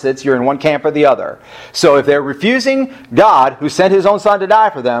opposites. You're in one camp or the other. So if they're refusing God, who sent His own Son to die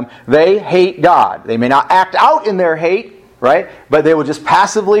for them, they hate God. They may not act out in their hate, right? But they will just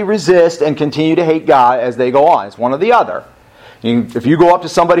passively resist and continue to hate God as they go on. It's one or the other. If you go up to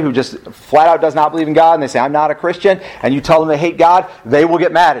somebody who just flat out does not believe in God and they say, I'm not a Christian, and you tell them they hate God, they will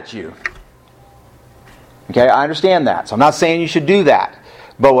get mad at you. Okay, I understand that. So I'm not saying you should do that.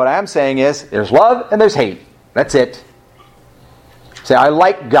 But what I am saying is, there's love and there's hate. That's it. Say, I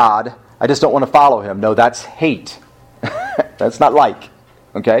like God, I just don't want to follow Him. No, that's hate. That's not like.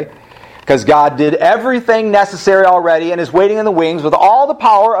 Okay? Because God did everything necessary already and is waiting in the wings with all the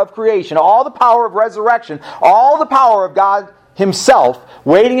power of creation, all the power of resurrection, all the power of God Himself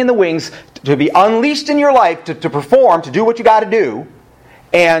waiting in the wings to be unleashed in your life, to perform, to do what you got to do.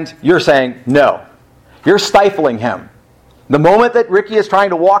 And you're saying, no. You're stifling Him. The moment that Ricky is trying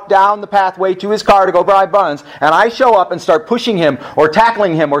to walk down the pathway to his car to go buy buns, and I show up and start pushing him or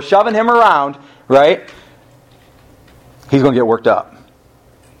tackling him or shoving him around, right? He's going to get worked up.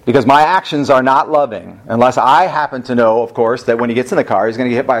 Because my actions are not loving. Unless I happen to know, of course, that when he gets in the car, he's going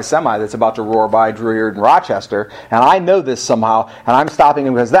to get hit by a semi that's about to roar by Druid and Rochester. And I know this somehow, and I'm stopping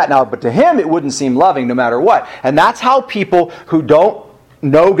him because of that. Now, but to him, it wouldn't seem loving no matter what. And that's how people who don't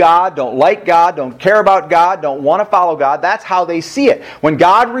know God, don't like God, don't care about God, don't want to follow God, that's how they see it. When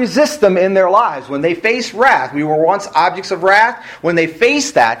God resists them in their lives, when they face wrath, we were once objects of wrath, when they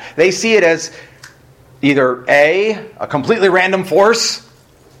face that, they see it as either A, a completely random force,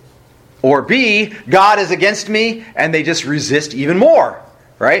 or B, God is against me, and they just resist even more,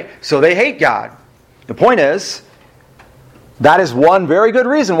 right? So they hate God. The point is, that is one very good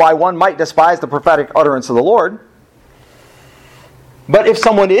reason why one might despise the prophetic utterance of the Lord. But if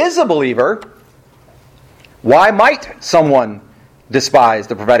someone is a believer, why might someone despise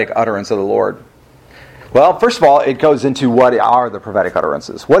the prophetic utterance of the Lord? Well, first of all, it goes into what are the prophetic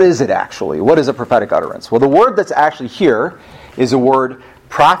utterances. What is it actually? What is a prophetic utterance? Well, the word that's actually here is the word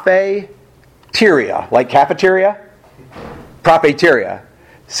propheteria, like cafeteria. Propheteria.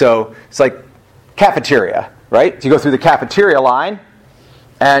 So it's like cafeteria, right? So you go through the cafeteria line,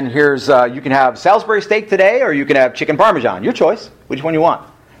 and here's you can have Salisbury steak today, or you can have chicken parmesan. Your choice. Which one you want?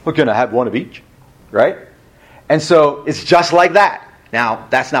 We're going to have one of each, right? And so it's just like that. Now,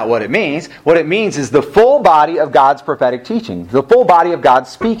 that's not what it means. What it means is the full body of God's prophetic teaching, the full body of God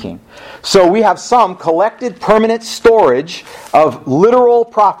speaking. So we have some collected permanent storage of literal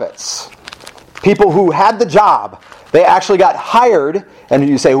prophets, people who had the job. They actually got hired, and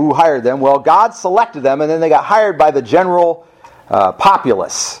you say, who hired them? Well, God selected them, and then they got hired by the general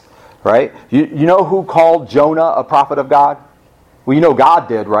populace, right? You know who called Jonah a prophet of God? Well, you know God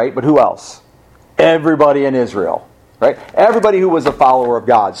did, right? But who else? Everybody in Israel, right? Everybody who was a follower of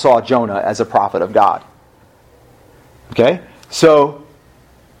God saw Jonah as a prophet of God. Okay? So,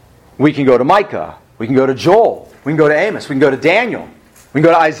 we can go to Micah. We can go to Joel. We can go to Amos. We can go to Daniel. We can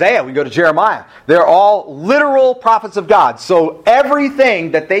go to Isaiah. We can go to Jeremiah. They're all literal prophets of God. So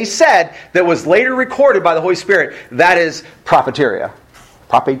everything that they said that was later recorded by the Holy Spirit, that is propheteria.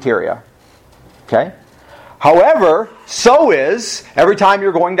 Propheteria. Okay? However, so is every time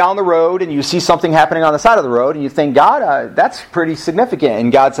you're going down the road and you see something happening on the side of the road and you think, God, that's pretty significant.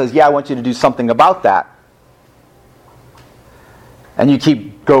 And God says, yeah, I want you to do something about that. And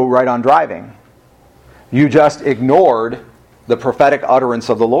you go right on driving. You just ignored the prophetic utterance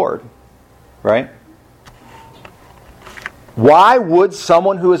of the Lord. Right? Why would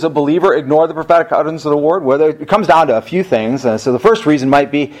someone who is a believer ignore the prophetic utterance of the Lord? Well, it comes down to a few things. So the first reason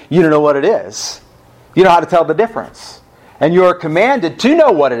might be you don't know what it is. You know how to tell the difference. And you're commanded to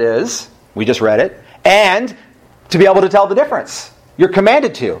know what it is. We just read it. And to be able to tell the difference. You're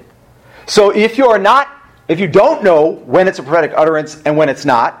commanded to. So if you don't know when it's a prophetic utterance and when it's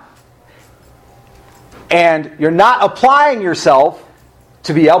not, and you're not applying yourself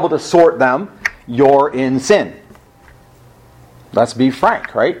to be able to sort them, you're in sin. Let's be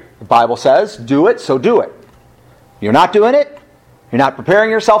frank, right? The Bible says, do it, so do it. You're not doing it. You're not preparing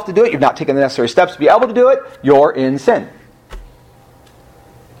yourself to do it. You're not taking the necessary steps to be able to do it. You're in sin.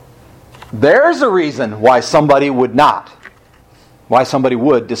 There's a reason why somebody would not. Why somebody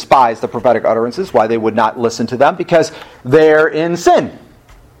would despise the prophetic utterances. Why they would not listen to them. Because they're in sin.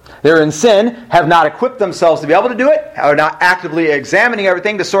 They're in sin, have not equipped themselves to be able to do it, are not actively examining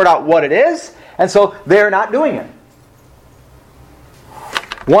everything to sort out what it is, and so they're not doing it.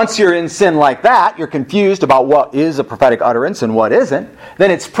 Once you're in sin like that, you're confused about what is a prophetic utterance and what isn't, then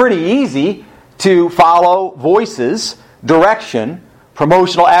it's pretty easy to follow voices, direction,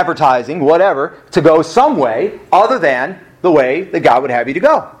 promotional advertising, whatever, to go some way other than the way that God would have you to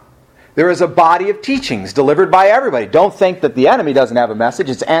go. There is a body of teachings delivered by everybody. Don't think that the enemy doesn't have a message.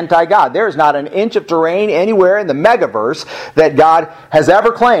 It's anti-God. There is not an inch of terrain anywhere in the megaverse that God has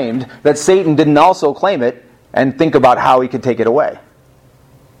ever claimed that Satan didn't also claim it and think about how he could take it away.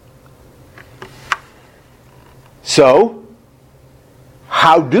 So,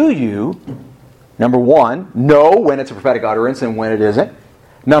 how do you, number one, know when it's a prophetic utterance and when it isn't?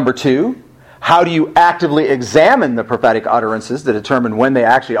 Number two, how do you actively examine the prophetic utterances to determine when they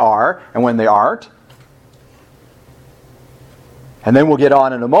actually are and when they aren't? And then we'll get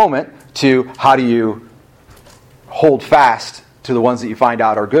on in a moment to how do you hold fast to the ones that you find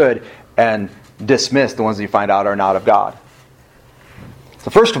out are good and dismiss the ones that you find out are not of God.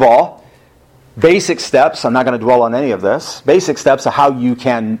 So first of all, basic steps, I'm not going to dwell on any of this, basic steps of how you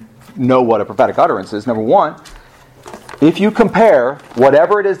can know what a prophetic utterance is. Number one, if you compare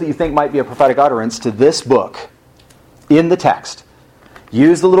whatever it is that you think might be a prophetic utterance to this book in the text,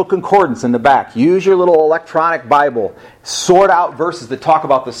 use the little concordance in the back, use your little electronic Bible, sort out verses that talk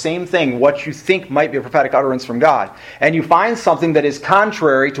about the same thing, what you think might be a prophetic utterance from God, and you find something that is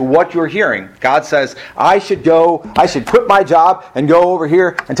contrary to what you're hearing. God says, I should quit my job and go over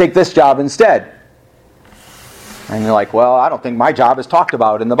here and take this job instead. And you're like, well, I don't think my job is talked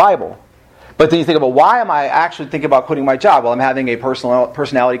about in the Bible. But then you think about, why am I actually thinking about quitting my job? Well, I'm having a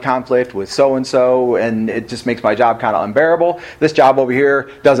personality conflict with so-and-so, and it just makes my job kind of unbearable. This job over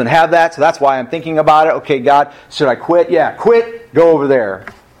here doesn't have that, so that's why I'm thinking about it. Okay, God, should I quit? Yeah, quit, go over there.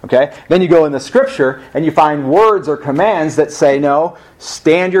 Okay? Then you go in the Scripture, and you find words or commands that say, no,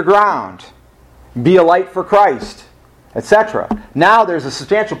 stand your ground. Be a light for Christ, etc. Now there's a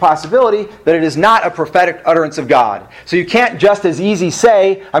substantial possibility that it is not a prophetic utterance of God. So you can't just as easy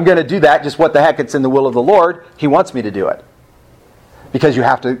say, I'm going to do that, just what the heck, it's in the will of the Lord. He wants me to do it. Because you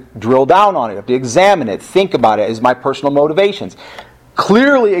have to drill down on it, you have to examine it, think about it, is my personal motivations.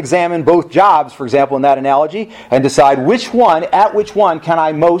 Clearly examine both jobs, for example, in that analogy, and decide which one can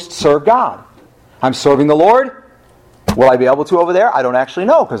I most serve God. I'm serving the Lord, Will I be able to over there? I don't actually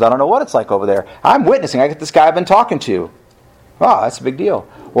know, because I don't know what it's like over there. I'm witnessing. I get this guy I've been talking to. Oh, that's a big deal.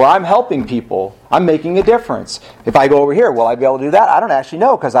 Or I'm helping people. I'm making a difference. If I go over here, will I be able to do that? I don't actually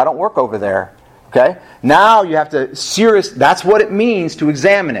know, because I don't work over there. Okay? Now you have to that's what it means to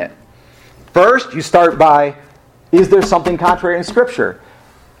examine it. First, you start by, is there something contrary in Scripture?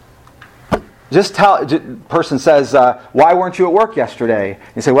 Person says, why weren't you at work yesterday?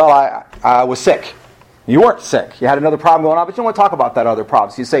 You say, well, I was sick. You weren't sick. You had another problem going on, but you don't want to talk about that other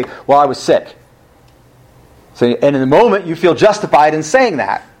problem. So you say, well, I was sick. And in the moment, you feel justified in saying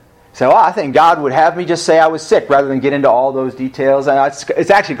that. So, well, I think God would have me just say I was sick rather than get into all those details. And it's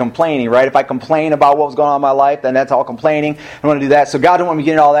actually complaining, right? If I complain about what was going on in my life, then that's all complaining. I don't want to do that. So God didn't want me to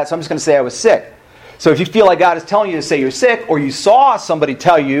get into all that, so I'm just going to say I was sick. So if you feel like God is telling you to say you're sick, or you saw somebody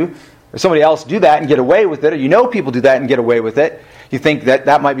tell you, or somebody else do that and get away with it, or you know people do that and get away with it, you think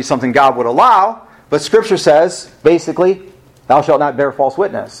that might be something God would allow. But Scripture says, basically, thou shalt not bear false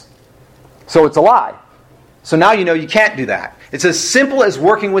witness. So it's a lie. So now you know you can't do that. It's as simple as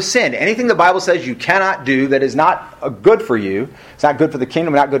working with sin. Anything the Bible says you cannot do that is not good for you, it's not good for the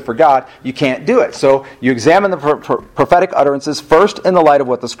kingdom, not good for God, you can't do it. So you examine the prophetic utterances first in the light of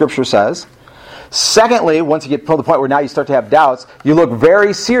what the Scripture says. Secondly, once you get to the point where now you start to have doubts, you look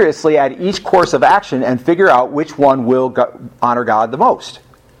very seriously at each course of action and figure out which one will honor God the most.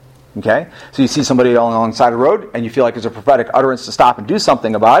 Okay? So you see somebody alongside the road and you feel like there's a prophetic utterance to stop and do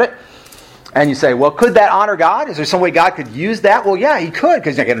something about it. And you say, well, could that honor God? Is there some way God could use that? Well, yeah, He could,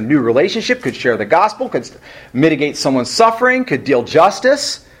 because you get a new relationship, could share the gospel, could mitigate someone's suffering, could deal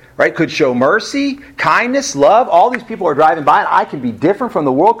justice, right? Could show mercy, kindness, love. All these people are driving by, and I can be different from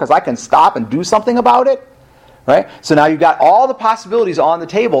the world because I can stop and do something about it, right? So now you've got all the possibilities on the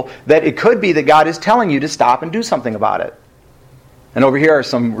table that it could be that God is telling you to stop and do something about it. And over here are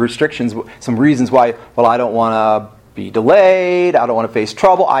some restrictions, some reasons why, well, I don't want to be delayed, I don't want to face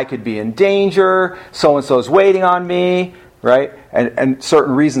trouble, I could be in danger, so-and-so is waiting on me, right? And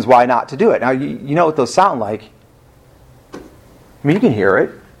certain reasons why not to do it. Now, you know what those sound like. I mean, you can hear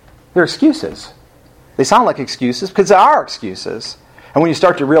it. They're excuses. They sound like excuses because they are excuses. And when you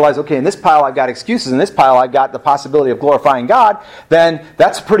start to realize, okay, in this pile I've got excuses, in this pile I've got the possibility of glorifying God, then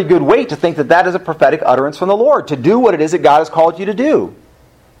that's a pretty good weight to think that that is a prophetic utterance from the Lord, to do what it is that God has called you to do.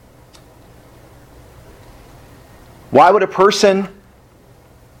 Why would a person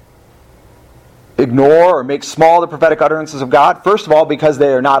ignore or make small the prophetic utterances of God? First of all, because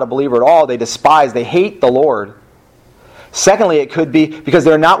they are not a believer at all. They despise, they hate the Lord. Secondly, it could be because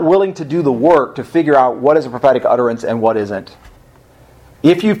they're not willing to do the work to figure out what is a prophetic utterance and what isn't.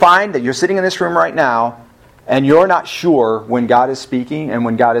 If you find that you're sitting in this room right now and you're not sure when God is speaking and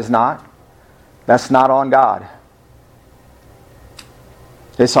when God is not, that's not on God.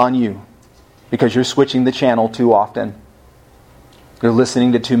 It's on you. Because you're switching the channel too often. You're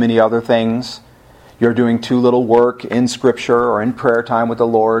listening to too many other things. You're doing too little work in Scripture or in prayer time with the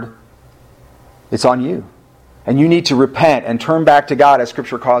Lord. It's on you. And you need to repent and turn back to God as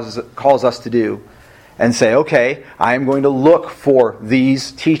Scripture calls us to do. And say, okay, I am going to look for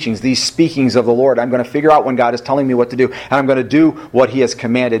these teachings, these speakings of the Lord. I'm going to figure out when God is telling me what to do. And I'm going to do what He has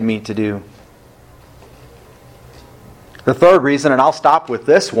commanded me to do. The third reason, and I'll stop with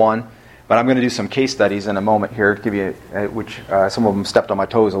this one, but I'm going to do some case studies in a moment here to give you, which some of them stepped on my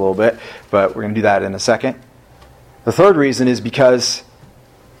toes a little bit, but we're going to do that in a second. The third reason is because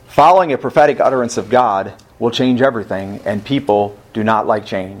following a prophetic utterance of God will change everything, and people do not like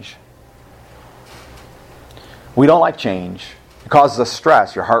change. We don't like change. It causes us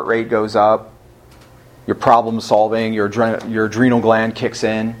stress. Your heart rate goes up, your problem solving, your adrenal gland kicks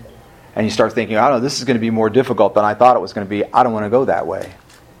in, and you start thinking, I don't know, this is going to be more difficult than I thought it was going to be. I don't want to go that way.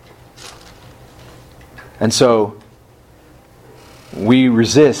 And so, we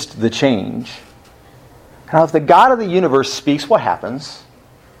resist the change. Now, if the God of the universe speaks, what happens?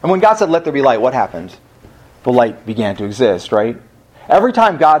 And when God said, let there be light, what happened? The light began to exist, right? Every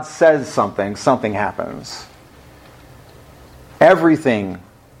time God says something, something happens. Everything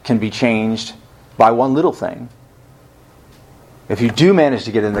can be changed by one little thing. If you do manage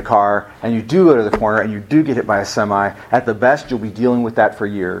to get in the car, and you do go to the corner, and you do get hit by a semi, at the best, you'll be dealing with that for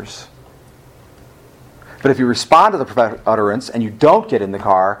years. But if you respond to the prophetic utterance and you don't get in the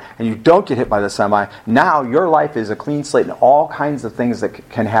car and you don't get hit by the semi, now your life is a clean slate and all kinds of things that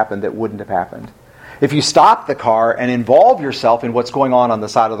can happen that wouldn't have happened. If you stop the car and involve yourself in what's going on the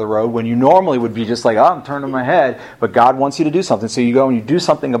side of the road when you normally would be just like, oh, I'm turning my head, but God wants you to do something. So you go and you do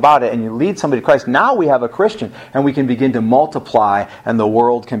something about it and you lead somebody to Christ. Now we have a Christian and we can begin to multiply and the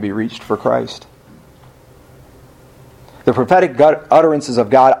world can be reached for Christ. The prophetic utterances of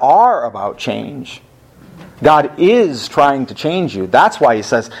God are about change. God is trying to change you. That's why he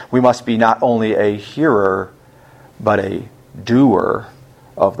says we must be not only a hearer, but a doer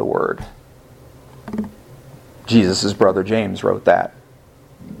of the word. Jesus' brother James wrote that.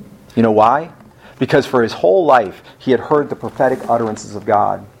 You know why? Because for his whole life, he had heard the prophetic utterances of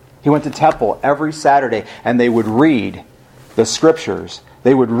God. He went to temple every Saturday, and they would read the scriptures.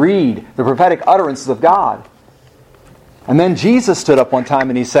 They would read the prophetic utterances of God. And then Jesus stood up one time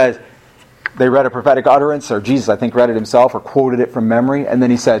and he said, they read a prophetic utterance, or Jesus, I think, read it himself or quoted it from memory. And then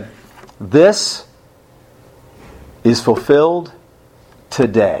he said, this is fulfilled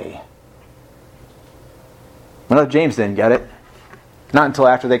today. No, James didn't get it. Not until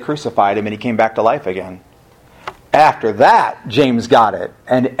after they crucified him and he came back to life again. After that, James got it,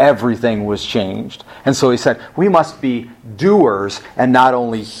 and everything was changed. And so he said, we must be doers and not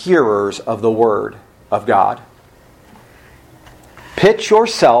only hearers of the word of God. Pitch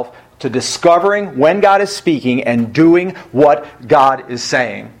yourself to discovering when God is speaking and doing what God is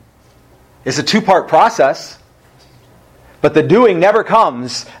saying. It's a two-part process, but the doing never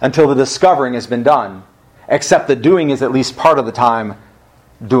comes until the discovering has been done, except the doing is at least part of the time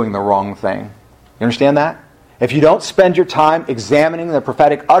doing the wrong thing. You understand that? If you don't spend your time examining the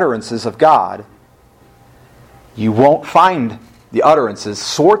prophetic utterances of God, you won't find the utterances,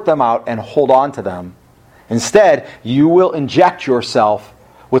 sort them out, and hold on to them. Instead, you will inject yourself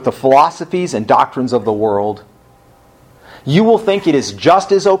with the philosophies and doctrines of the world. You will think it is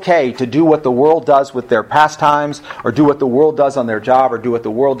just as okay to do what the world does with their pastimes, or do what the world does on their job, or do what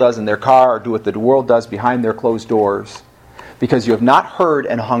the world does in their car, or do what the world does behind their closed doors. Because you have not heard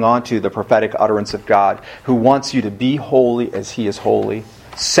and hung on to the prophetic utterance of God, who wants you to be holy as He is holy.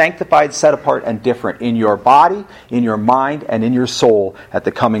 Sanctified, set apart, and different in your body, in your mind, and in your soul at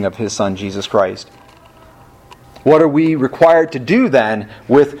the coming of His Son, Jesus Christ. What are we required to do then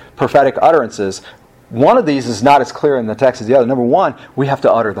with prophetic utterances? One of these is not as clear in the text as the other. Number one, we have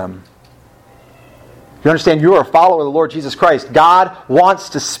to utter them. You understand, you are a follower of the Lord Jesus Christ. God wants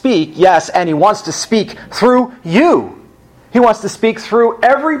to speak, yes, and He wants to speak through you. He wants to speak through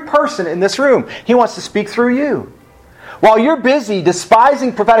every person in this room. He wants to speak through you. While you're busy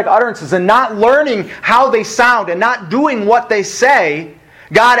despising prophetic utterances and not learning how they sound and not doing what they say,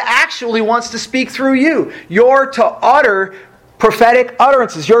 God actually wants to speak through you. You're to utter prophetic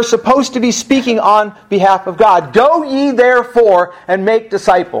utterances. You're supposed to be speaking on behalf of God. Go ye therefore and make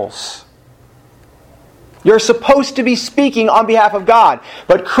disciples. You're supposed to be speaking on behalf of God.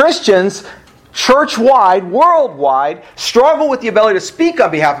 But Christians, church-wide, worldwide, struggle with the ability to speak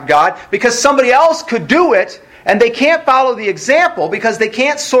on behalf of God because somebody else could do it, and they can't follow the example because they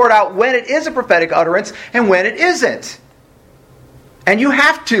can't sort out when it is a prophetic utterance and when it isn't. And you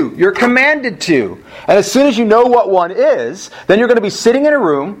have to. You're commanded to. And as soon as you know what one is, then you're going to be sitting in a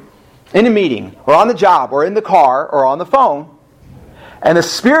room, in a meeting, or on the job, or in the car, or on the phone. And the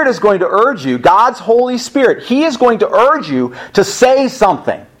Spirit is going to urge you, God's Holy Spirit, He is going to urge you to say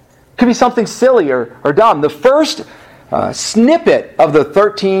something. It could be something silly or dumb. The first snippet of the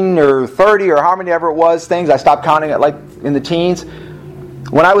 13 or 30 or how many ever it was things, I stopped counting it like in the teens.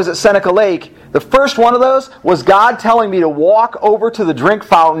 When I was at Seneca Lake, the first one of those was God telling me to walk over to the drink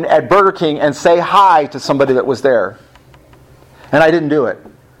fountain at Burger King and say hi to somebody that was there. And I didn't do it.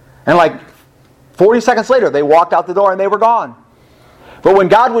 And like 40 seconds later, they walked out the door and they were gone. But when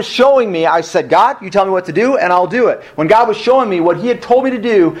God was showing me, I said, God, you tell me what to do and I'll do it. When God was showing me what He had told me to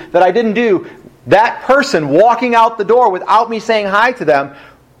do that I didn't do, that person walking out the door without me saying hi to them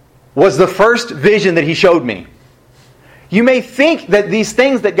was the first vision that He showed me. You may think that these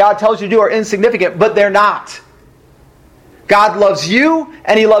things that God tells you to do are insignificant, but they're not. God loves you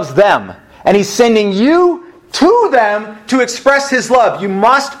and He loves them. And He's sending you to them to express His love. You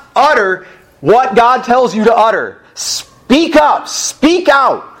must utter what God tells you to utter. Speak up. Speak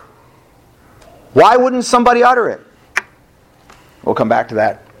out. Why wouldn't somebody utter it? We'll come back to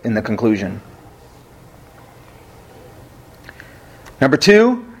that in the conclusion. Number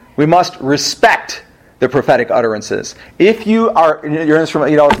two, we must respect the prophetic utterances. If you're in this room,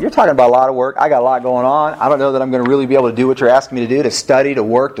 you're talking about a lot of work. I got a lot going on. I don't know that I'm going to really be able to do what you're asking me to do, to study, to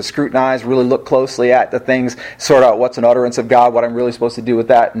work, to scrutinize, really look closely at the things, sort out what's an utterance of God, what I'm really supposed to do with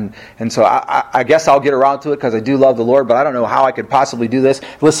that. And so I guess I'll get around to it because I do love the Lord, but I don't know how I could possibly do this.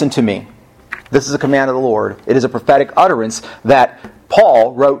 Listen to me. This is a command of the Lord. It is a prophetic utterance that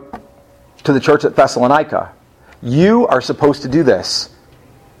Paul wrote to the church at Thessalonica. You are supposed to do this.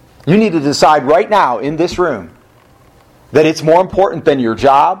 You need to decide right now in this room that it's more important than your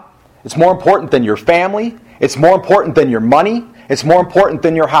job, it's more important than your family, it's more important than your money, it's more important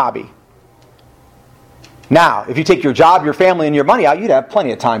than your hobby. Now, if you take your job, your family, and your money out, you'd have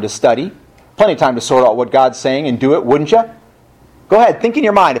plenty of time to study, plenty of time to sort out what God's saying and do it, wouldn't you? Go ahead, think in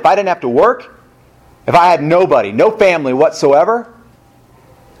your mind. If I didn't have to work, if I had nobody, no family whatsoever,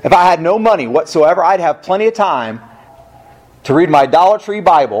 if I had no money whatsoever, I'd have plenty of time to read my Dollar Tree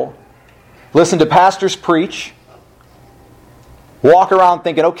Bible, listen to pastors preach, walk around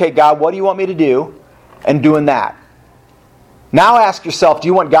thinking, okay, God, what do you want me to do? And doing that. Now ask yourself, do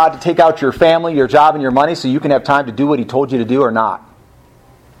you want God to take out your family, your job, and your money so you can have time to do what He told you to do or not?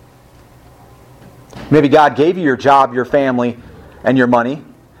 Maybe God gave you your job, your family, and your money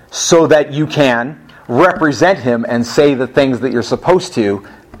so that you can represent Him and say the things that you're supposed to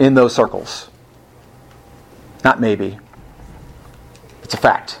in those circles. Not maybe. It's a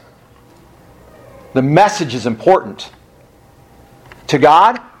fact. The message is important. To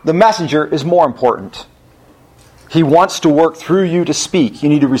God, the messenger is more important. He wants to work through you to speak. You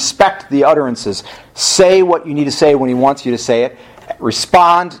need to respect the utterances. Say what you need to say when He wants you to say it.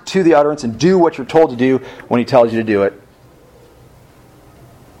 Respond to the utterance and do what you're told to do when He tells you to do it.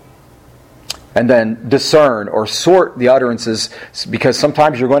 And then discern or sort the utterances, because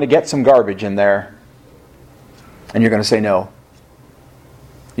sometimes you're going to get some garbage in there. And you're going to say no.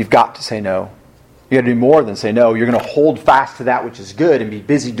 You've got to say no. You got to do more than say no. You're going to hold fast to that which is good and be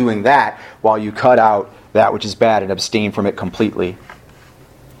busy doing that while you cut out that which is bad and abstain from it completely.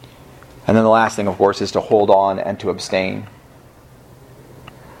 And then the last thing, of course, is to hold on and to abstain.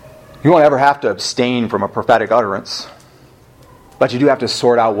 You won't ever have to abstain from a prophetic utterance, but you do have to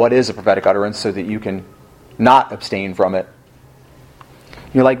sort out what is a prophetic utterance so that you can not abstain from it.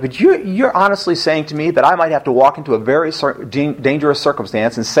 You're like, but you're honestly saying to me that I might have to walk into a very dangerous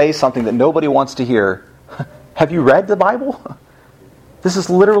circumstance and say something that nobody wants to hear. Have you read the Bible? This is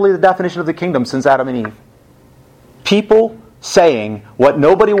literally the definition of the kingdom since Adam and Eve. People saying what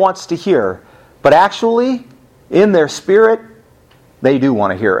nobody wants to hear, but actually, in their spirit, they do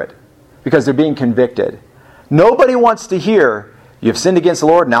want to hear it because they're being convicted. Nobody wants to hear, you've sinned against the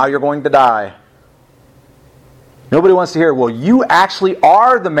Lord, now you're going to die. Nobody wants to hear, well, you actually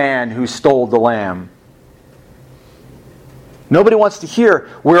are the man who stole the lamb. Nobody wants to hear,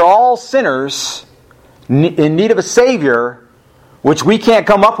 we're all sinners in need of a Savior, which we can't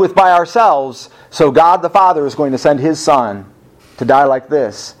come up with by ourselves, so God the Father is going to send His Son to die like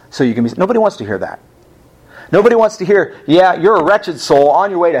this, so you can be... Nobody wants to hear that. Nobody wants to hear, yeah, you're a wretched soul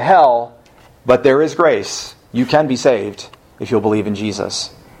on your way to hell, but there is grace. You can be saved if you'll believe in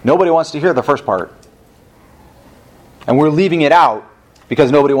Jesus. Nobody wants to hear the first part. And we're leaving it out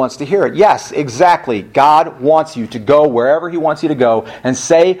because nobody wants to hear it. Yes, exactly. God wants you to go wherever He wants you to go and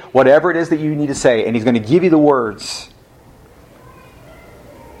say whatever it is that you need to say, and He's going to give you the words.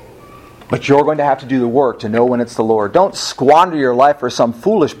 But you're going to have to do the work to know when it's the Lord. Don't squander your life for some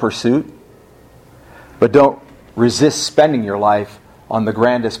foolish pursuit, but don't resist spending your life on the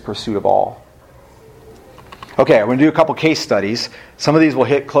grandest pursuit of all. Okay, I'm going to do a couple case studies. Some of these will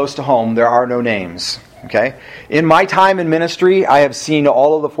hit close to home. There are no names. Okay? In my time in ministry, I have seen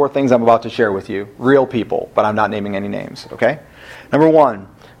all of the four things I'm about to share with you. Real people, but I'm not naming any names. Okay? Number one,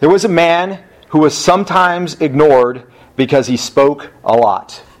 there was a man who was sometimes ignored because he spoke a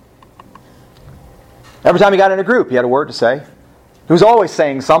lot. Every time he got in a group, he had a word to say. He was always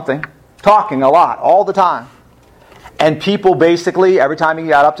saying something, talking a lot, all the time. And people basically, every time he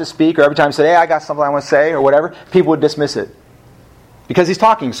got up to speak, or every time he said, hey, I got something I want to say, or whatever, people would dismiss it. Because he's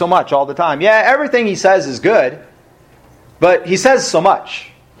talking so much all the time. Yeah, everything he says is good, but he says so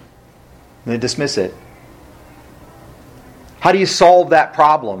much. And they dismiss it. How do you solve that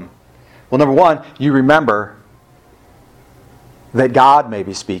problem? Well, number one, you remember that God may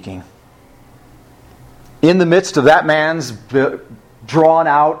be speaking. In the midst of that man's drawn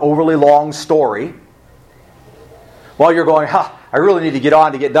out, overly long story, while you're going, I really need to get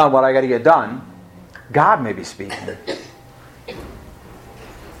on to get done what I got to get done, God may be speaking.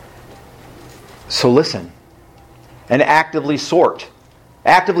 So listen and actively sort.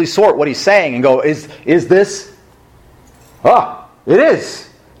 Actively sort what He's saying and go, is this? Oh, it is.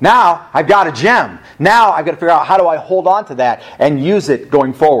 Now I've got a gem. Now I've got to figure out how do I hold on to that and use it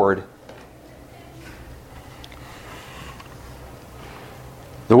going forward.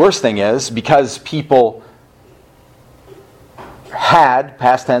 The worst thing is, because people had,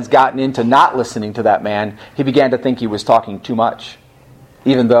 past tense, gotten into not listening to that man, he began to think he was talking too much,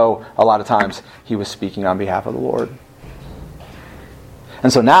 even though a lot of times he was speaking on behalf of the Lord.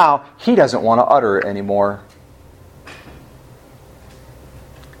 And so now he doesn't want to utter it anymore.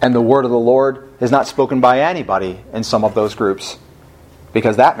 And the word of the Lord is not spoken by anybody in some of those groups,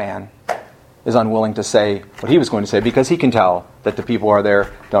 because that man is unwilling to say what he was going to say, because he can tell that the people who are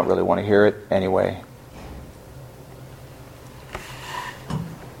there don't really want to hear it anyway.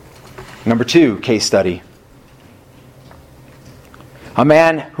 Number 2, case study. A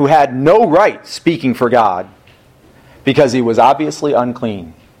man who had no right speaking for God because he was obviously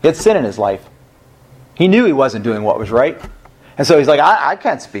unclean. He had sin in his life. He knew he wasn't doing what was right. And so he's like, I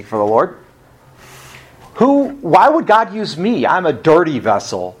can't speak for the Lord. Why would God use me? I'm a dirty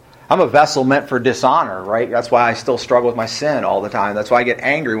vessel. I'm a vessel meant for dishonor, right? That's why I still struggle with my sin all the time. That's why I get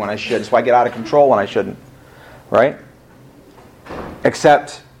angry when I should. That's why I get out of control when I shouldn't. Right?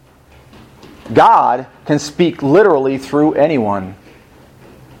 Except God can speak literally through anyone.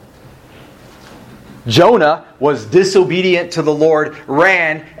 Jonah was disobedient to the Lord,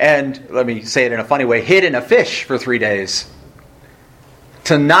 ran, and, let me say it in a funny way, hid in a fish for 3 days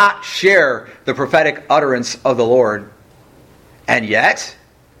to not share the prophetic utterance of the Lord. And yet,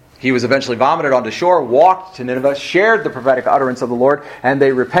 he was eventually vomited onto shore, walked to Nineveh, shared the prophetic utterance of the Lord, and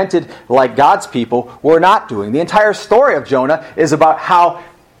they repented like God's people were not doing. The entire story of Jonah is about how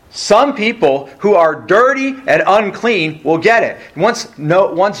some people who are dirty and unclean will get it.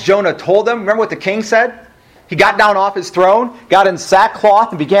 Once Jonah told them, remember what the king said? He got down off his throne, got in sackcloth,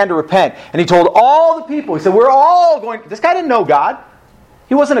 and began to repent. And he told all the people, he said, we're all going... This guy didn't know God.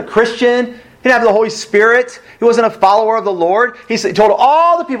 He wasn't a Christian. He didn't have the Holy Spirit. He wasn't a follower of the Lord. He told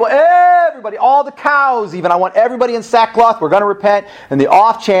all the people, everybody, all the cows even, I want everybody in sackcloth. We're going to repent in the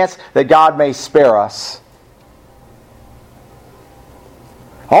off chance that God may spare us.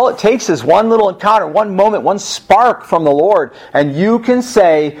 All it takes is one little encounter, one moment, one spark from the Lord, and you can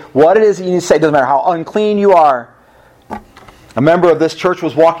say what it is that you need to say. It doesn't matter how unclean you are. A member of this church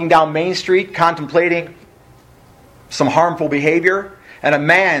was walking down Main Street contemplating some harmful behavior, and a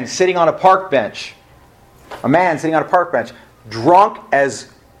man sitting on a park bench, drunk as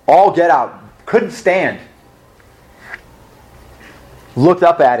all get out, couldn't stand, looked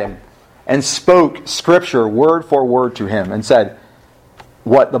up at him and spoke Scripture word for word to him and said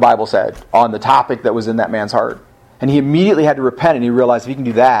what the Bible said on the topic that was in that man's heart. And he immediately had to repent, and he realized if he can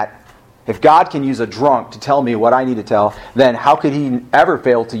do that, if God can use a drunk to tell me what I need to tell, then how could He ever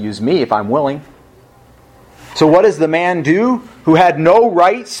fail to use me if I'm willing? So what does the man do who had no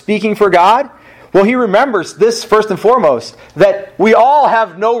right speaking for God? Well, he remembers this first and foremost, that we all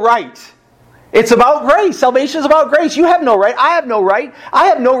have no right. It's about grace. Salvation is about grace. You have no right. I have no right. I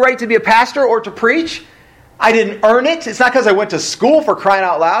have no right to be a pastor or to preach. I didn't earn it. It's not because I went to school, for crying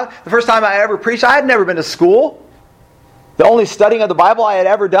out loud. The first time I ever preached, I had never been to school. The only studying of the Bible I had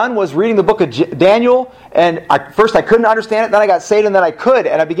ever done was reading the book of Daniel. And first I couldn't understand it, then I got saved, and then I could.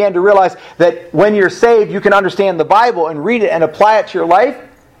 And I began to realize that when you're saved, you can understand the Bible and read it and apply it to your life.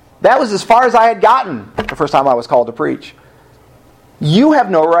 That was as far as I had gotten the first time I was called to preach. You have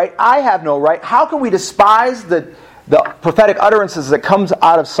no right. I have no right. How can we despise the prophetic utterances that comes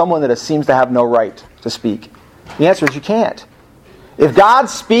out of someone that seems to have no right to speak? The answer is you can't. If God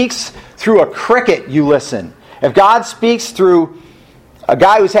speaks through a cricket, you listen. If God speaks through a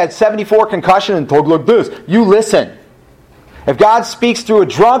guy who's had 74 concussion and talk like this, you listen. If God speaks through a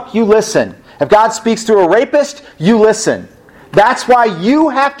drunk, you listen. If God speaks through a rapist, you listen. That's why you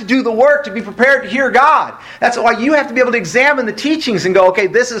have to do the work to be prepared to hear God. That's why you have to be able to examine the teachings and go, okay,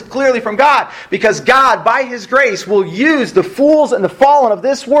 this is clearly from God. Because God, by His grace, will use the fools and the fallen of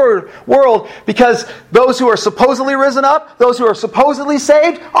this world, because those who are supposedly risen up, those who are supposedly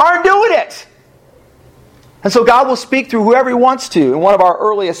saved, aren't doing it. And so God will speak through whoever He wants to. In one of our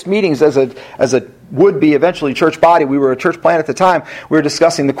earliest meetings as a would-be eventually church body, we were a church plant at the time, we were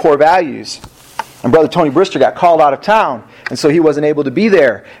discussing the core values. And Brother Tony Brister got called out of town, and so he wasn't able to be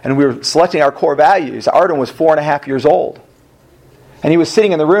there. And we were selecting our core values. Arden was 4.5 years old. And he was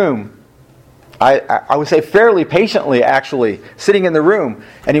sitting in the room, I would say fairly patiently actually, sitting in the room,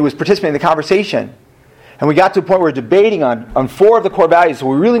 and he was participating in the conversation. And we got to a point where we were debating on 4 of the core values, so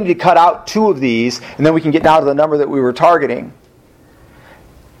we really need to cut out 2 of these, and then we can get down to the number that we were targeting.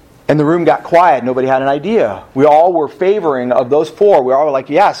 And the room got quiet. Nobody had an idea. We all were favoring of those 4. We all were like,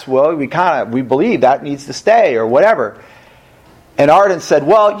 yes, well, we believe that needs to stay, or whatever. And Arden said,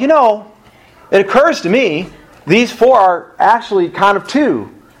 well, it occurs to me, these 4 are actually kind of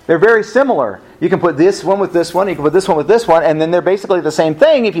 2. They're very similar. You can put this one with this one, you can put this one with this one, and then they're basically the same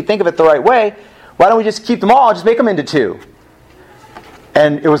thing if you think of it the right way. Why don't we just keep them all and just make them into 2?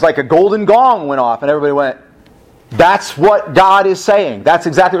 And it was like a golden gong went off, and everybody went, that's what God is saying. That's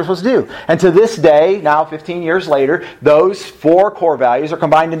exactly what we're supposed to do. And to this day, now 15 years later, those 4 core values are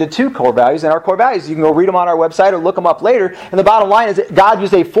combined into 2 core values. And our core values, you can go read them on our website or look them up later. And the bottom line is that God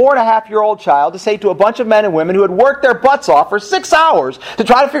used a 4.5-year-old child to say to a bunch of men and women who had worked their butts off for 6 hours to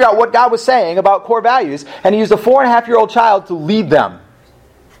try to figure out what God was saying about core values. And He used a 4.5-year-old child to lead them.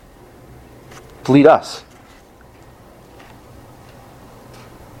 To lead us.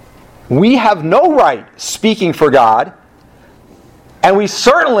 We have no right speaking for God, and we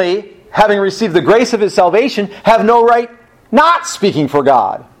certainly, having received the grace of His salvation, have no right not speaking for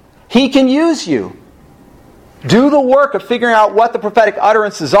God. He can use you. Do the work of figuring out what the prophetic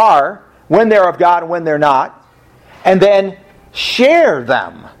utterances are, when they're of God and when they're not, and then share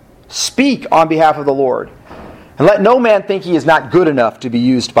them. Speak on behalf of the Lord. And let no man think he is not good enough to be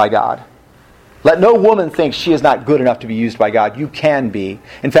used by God. Let no woman think she is not good enough to be used by God. You can be.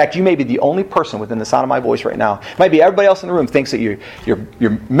 In fact, you may be the only person within the sound of my voice right now. It might be everybody else in the room thinks that you're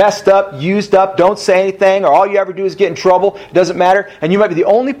messed up, used up, don't say anything, or all you ever do is get in trouble. It doesn't matter. And you might be the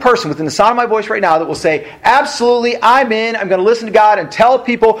only person within the sound of my voice right now that will say, absolutely, I'm in. I'm going to listen to God and tell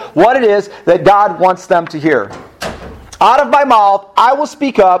people what it is that God wants them to hear. Out of my mouth, I will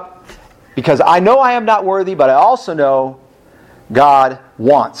speak up because I know I am not worthy, but I also know God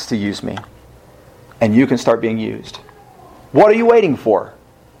wants to use me. And you can start being used. What are you waiting for?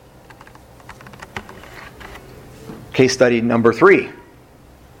 Case study number 3.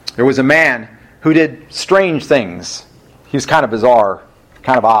 There was a man who did strange things. He was kind of bizarre,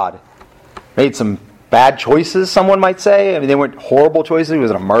 kind of odd. Made some bad choices, someone might say. I mean, they weren't horrible choices. He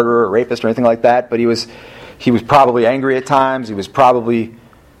wasn't a murderer or rapist or anything like that. But he was probably angry at times. There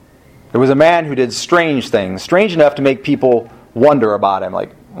was a man who did strange things. Strange enough to make people wonder about him.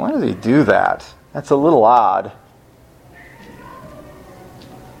 Like, why does he do that? That's a little odd.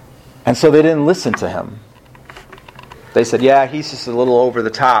 And so they didn't listen to him. They said, yeah, he's just a little over the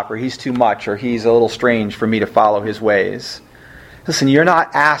top, or he's too much, or he's a little strange for me to follow his ways. Listen, you're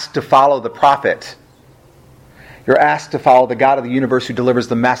not asked to follow the prophet. You're asked to follow the God of the universe who delivers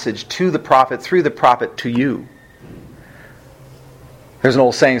the message to the prophet, through the prophet to you. There's an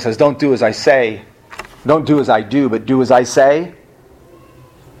old saying that says, don't do as I say, don't do as I do, but do as I say.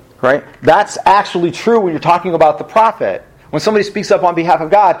 Right? That's actually true when you're talking about the prophet. When somebody speaks up on behalf of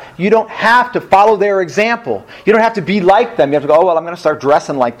God, you don't have to follow their example. You don't have to be like them. You have to go, oh, well, I'm going to start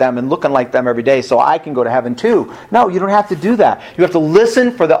dressing like them and looking like them every day so I can go to heaven too. No, you don't have to do that. You have to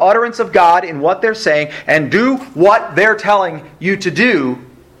listen for the utterance of God in what they're saying and do what they're telling you to do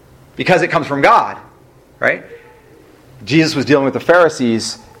because it comes from God. Right? Jesus was dealing with the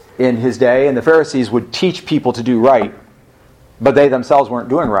Pharisees in his day, and the Pharisees would teach people to do right. But they themselves weren't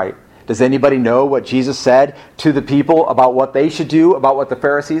doing right. Does anybody know what Jesus said to the people about what they should do, about what the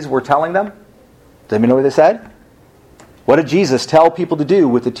Pharisees were telling them? Does anybody know what they said? What did Jesus tell people to do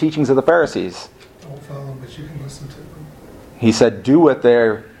with the teachings of the Pharisees? Don't follow them, but you can listen to them. He said, do what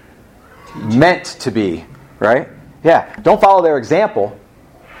they're meant to be. Right? Yeah. Don't follow their example,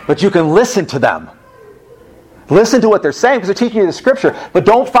 but you can listen to them. Listen to what they're saying because they're teaching you the Scripture. But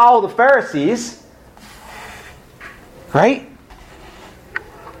don't follow the Pharisees. Right?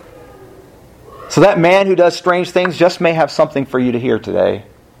 So that man who does strange things just may have something for you to hear today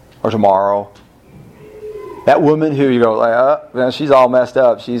or tomorrow. That woman who you go, like, man, she's all messed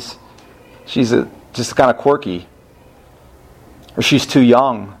up. She's just kind of quirky. Or she's too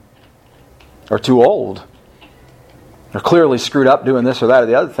young. Or too old. Or clearly screwed up doing this or that or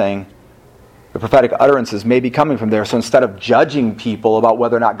the other thing. The prophetic utterances may be coming from there. So instead of judging people about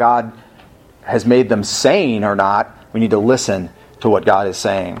whether or not God has made them sane or not, we need to listen to what God is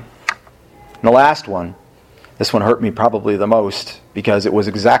saying. And the last one, this one hurt me probably the most because it was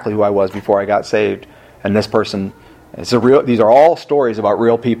exactly who I was before I got saved. And this person, these are all stories about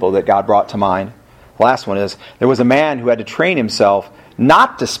real people that God brought to mind. The last one is, there was a man who had to train himself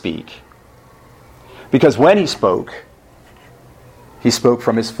not to speak. Because when he spoke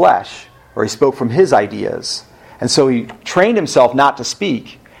from his flesh, or he spoke from his ideas. And so he trained himself not to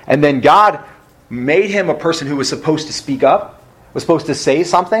speak. And then God made him a person who was supposed to speak up, was supposed to say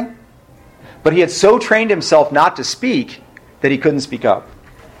something. But he had so trained himself not to speak that he couldn't speak up.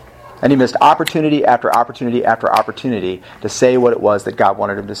 And he missed opportunity after opportunity after opportunity to say what it was that God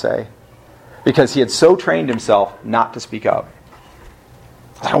wanted him to say. Because he had so trained himself not to speak up.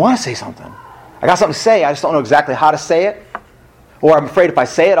 I want to say something. I got something to say, I just don't know exactly how to say it. Or I'm afraid if I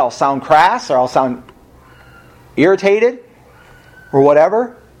say it, I'll sound crass, or I'll sound irritated, or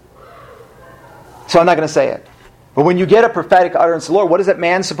whatever. So I'm not going to say it. But when you get a prophetic utterance of the Lord, what is that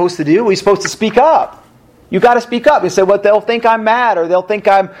man supposed to do? He's supposed to speak up. You've got to speak up. You say, well, they'll think I'm mad, or they'll think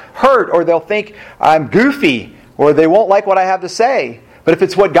I'm hurt, or they'll think I'm goofy, or they won't like what I have to say. But if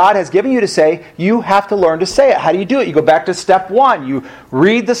it's what God has given you to say, you have to learn to say it. How do you do it? You go back to step 1. You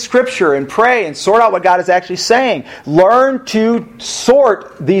read the Scripture and pray and sort out what God is actually saying. Learn to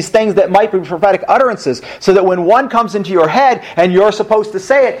sort these things that might be prophetic utterances so that when one comes into your head and you're supposed to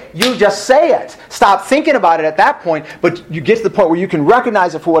say it, you just say it. Stop thinking about it at that point, but you get to the point where you can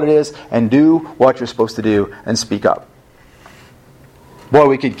recognize it for what it is and do what you're supposed to do and speak up. Boy,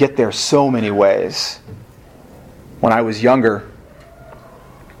 we could get there so many ways. When I was younger,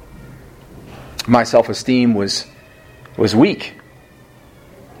 my self-esteem was weak.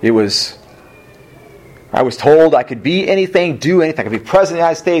 I was told I could be anything, do anything. I could be president of the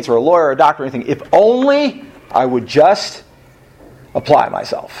United States or a lawyer or a doctor or anything, if only I would just apply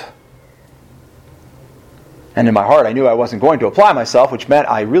myself. And in my heart, I knew I wasn't going to apply myself, which meant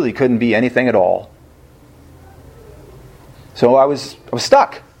I really couldn't be anything at all. So I was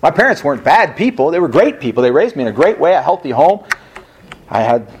stuck. My parents weren't bad people. They were great people. They raised me in a great way, a healthy home.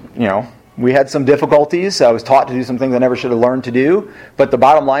 We had some difficulties. I was taught to do some things I never should have learned to do. But the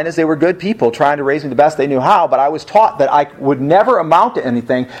bottom line is they were good people trying to raise me the best they knew how. But I was taught that I would never amount to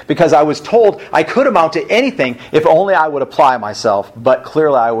anything because I was told I could amount to anything if only I would apply myself. But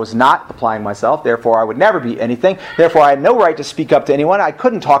clearly I was not applying myself. Therefore I would never be anything. Therefore I had no right to speak up to anyone. I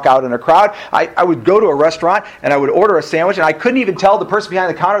couldn't talk out in a crowd. I would go to a restaurant and I would order a sandwich and I couldn't even tell the person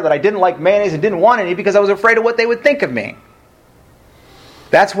behind the counter that I didn't like mayonnaise and didn't want any because I was afraid of what they would think of me.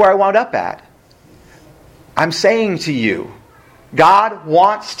 That's where I wound up at. I'm saying to you, God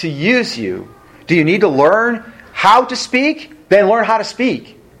wants to use you. Do you need to learn how to speak? Then learn how to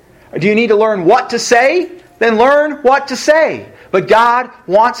speak. Do you need to learn what to say? Then learn what to say. But God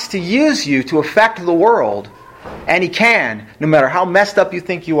wants to use you to affect the world. And He can, no matter how messed up you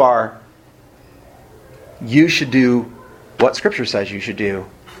think you are. You should do what Scripture says you should do.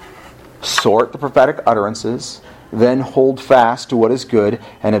 Sort the prophetic utterances, then hold fast to what is good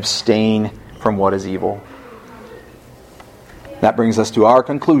and abstain from what is evil. That brings us to our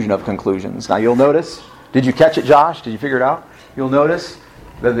conclusion of conclusions. Now you'll notice, did you catch it, Josh? Did you figure it out? You'll notice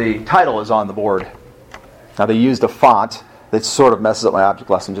that the title is on the board. Now they used a font that sort of messes up my object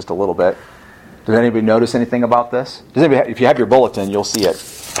lesson just a little bit. Did anybody notice anything about this? If you have your bulletin, you'll see it.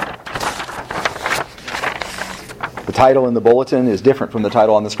 The title in the bulletin is different from the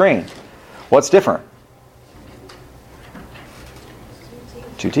title on the screen. What's different?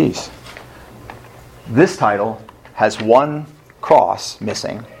 2 T's. This title has one cross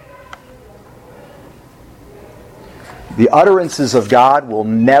missing. The utterances of God will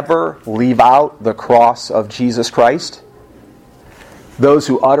never leave out the cross of Jesus Christ. Those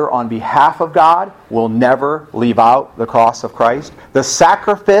who utter on behalf of God will never leave out the cross of Christ. The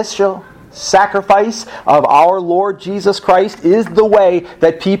sacrificial sacrifice of our Lord Jesus Christ is the way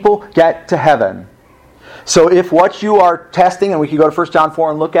that people get to heaven. So if what you are testing, and we can go to 1 John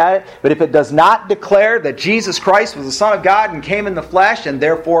 4 and look at it, but if it does not declare that Jesus Christ was the Son of God and came in the flesh, and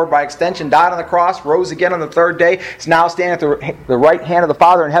therefore by extension died on the cross, rose again on the third day, is now standing at the right hand of the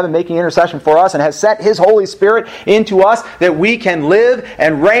Father in heaven making intercession for us, and has sent His Holy Spirit into us that we can live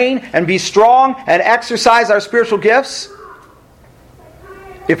and reign and be strong and exercise our spiritual gifts,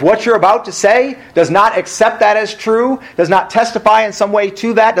 if what you're about to say does not accept that as true, does not testify in some way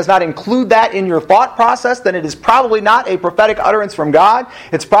to that, does not include that in your thought process, then it is probably not a prophetic utterance from God.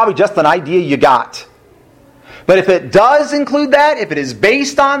 It's probably just an idea you got. But if it does include that, if it is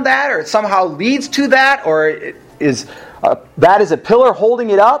based on that, or it somehow leads to that, or it is that is a pillar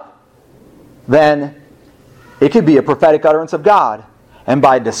holding it up, then it could be a prophetic utterance of God. And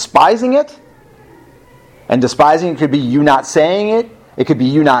by despising it, and despising it could be you not saying it, it could be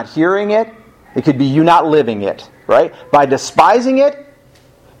you not hearing it. It could be you not living it. Right? By despising it,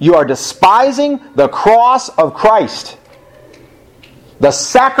 you are despising the cross of Christ. The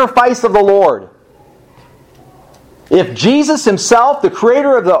sacrifice of the Lord. If Jesus Himself, the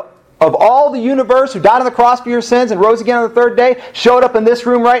Creator of all the universe, who died on the cross for your sins and rose again on the third day, showed up in this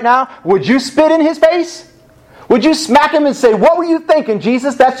room right now, would you spit in His face? Would you smack Him and say, "What were you thinking,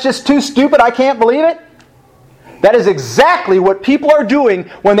 Jesus? That's just too stupid. I can't believe it"? That is exactly what people are doing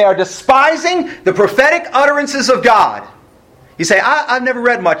when they are despising the prophetic utterances of God. You say, I've never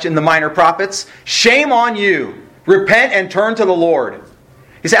read much in the minor prophets. Shame on you. Repent and turn to the Lord.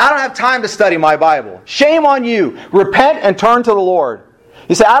 You say, I don't have time to study my Bible. Shame on you. Repent and turn to the Lord.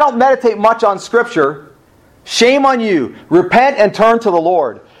 You say, I don't meditate much on Scripture. Shame on you. Repent and turn to the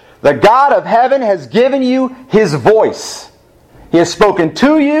Lord. The God of heaven has given you His voice. He has spoken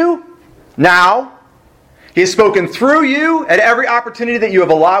to you now. He has spoken through you at every opportunity that you have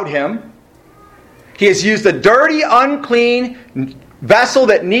allowed Him. He has used a dirty, unclean vessel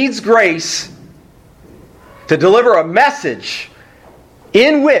that needs grace to deliver a message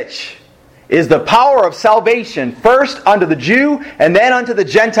in which is the power of salvation, first unto the Jew and then unto the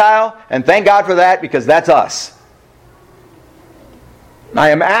Gentile. And thank God for that, because that's us.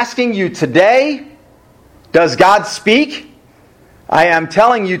 I am asking you today, does God speak? I am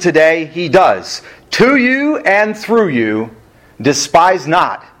telling you today, He does. To you and through you, despise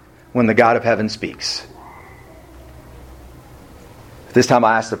not when the God of heaven speaks. At this time,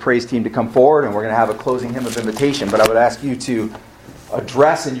 I ask the praise team to come forward, and we're going to have a closing hymn of invitation. But I would ask you to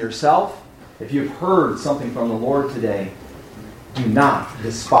address in yourself, if you've heard something from the Lord today, do not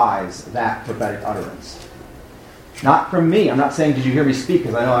despise that prophetic utterance. Not from me. I'm not saying, did you hear me speak?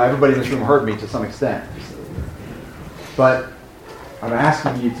 Because I know everybody in this room heard me to some extent. But I'm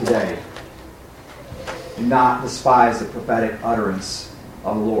asking you today, do not despise the prophetic utterance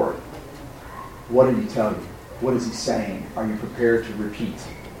of the Lord. What did he tell you? What is he saying? Are you prepared to repeat?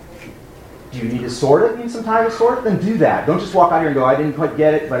 Do you need to sort it? Need some time to sort it? Then do that. Don't just walk out here and go, I didn't quite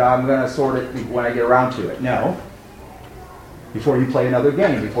get it, but I'm going to sort it when I get around to it. No. Before you play another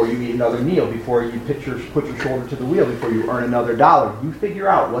game, before you eat another meal, before you put your shoulder to the wheel, before you earn another dollar, you figure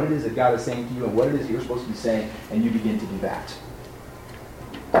out what it is that God is saying to you and what it is you're supposed to be saying, and you begin to do that.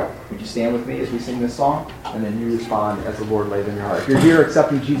 Would you stand with me as we sing this song? And then you respond as the Lord lays in your heart. If you're here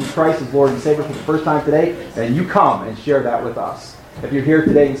accepting Jesus Christ as Lord and Savior for the first time today, then you come and share that with us. If you're here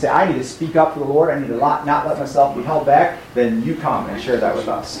today and say, I need to speak up for the Lord, I need to not let myself be held back, then you come and share that with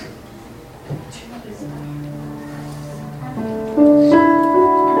us.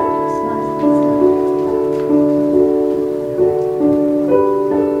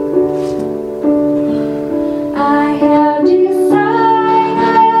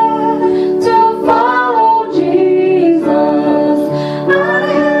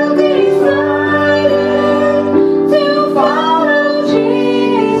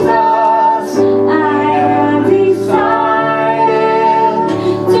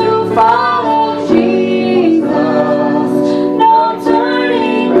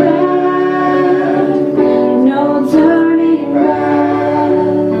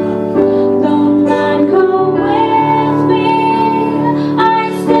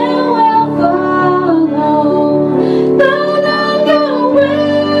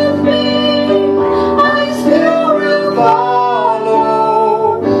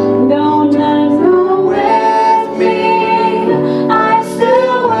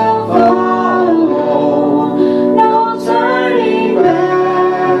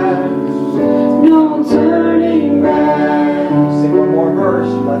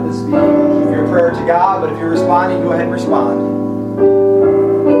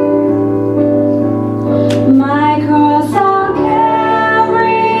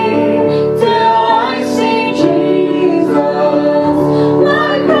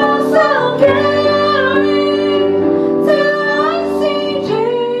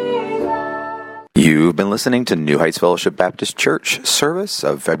 Listening to New Heights Fellowship Baptist Church service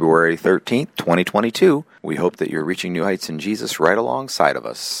of February 13th, 2022. We hope that you're reaching New Heights in Jesus right alongside of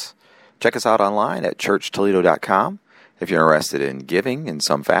us. Check us out online at churchtoledo.com. If you're interested in giving in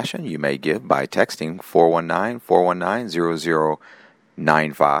some fashion, you may give by texting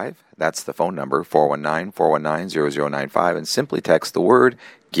 419-419-0095. That's the phone number, 419-419-0095, and simply text the word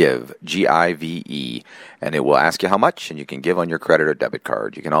GIVE, G-I-V-E, and it will ask you how much, and you can give on your credit or debit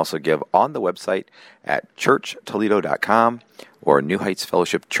card. You can also give on the website at churchtoledo.com or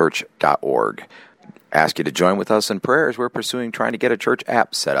newheightsfellowshipchurch.org. Ask you to join with us in prayer as we're pursuing trying to get a church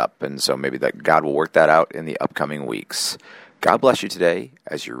app set up, and so maybe that God will work that out in the upcoming weeks. God bless you today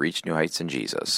as you reach New Heights in Jesus.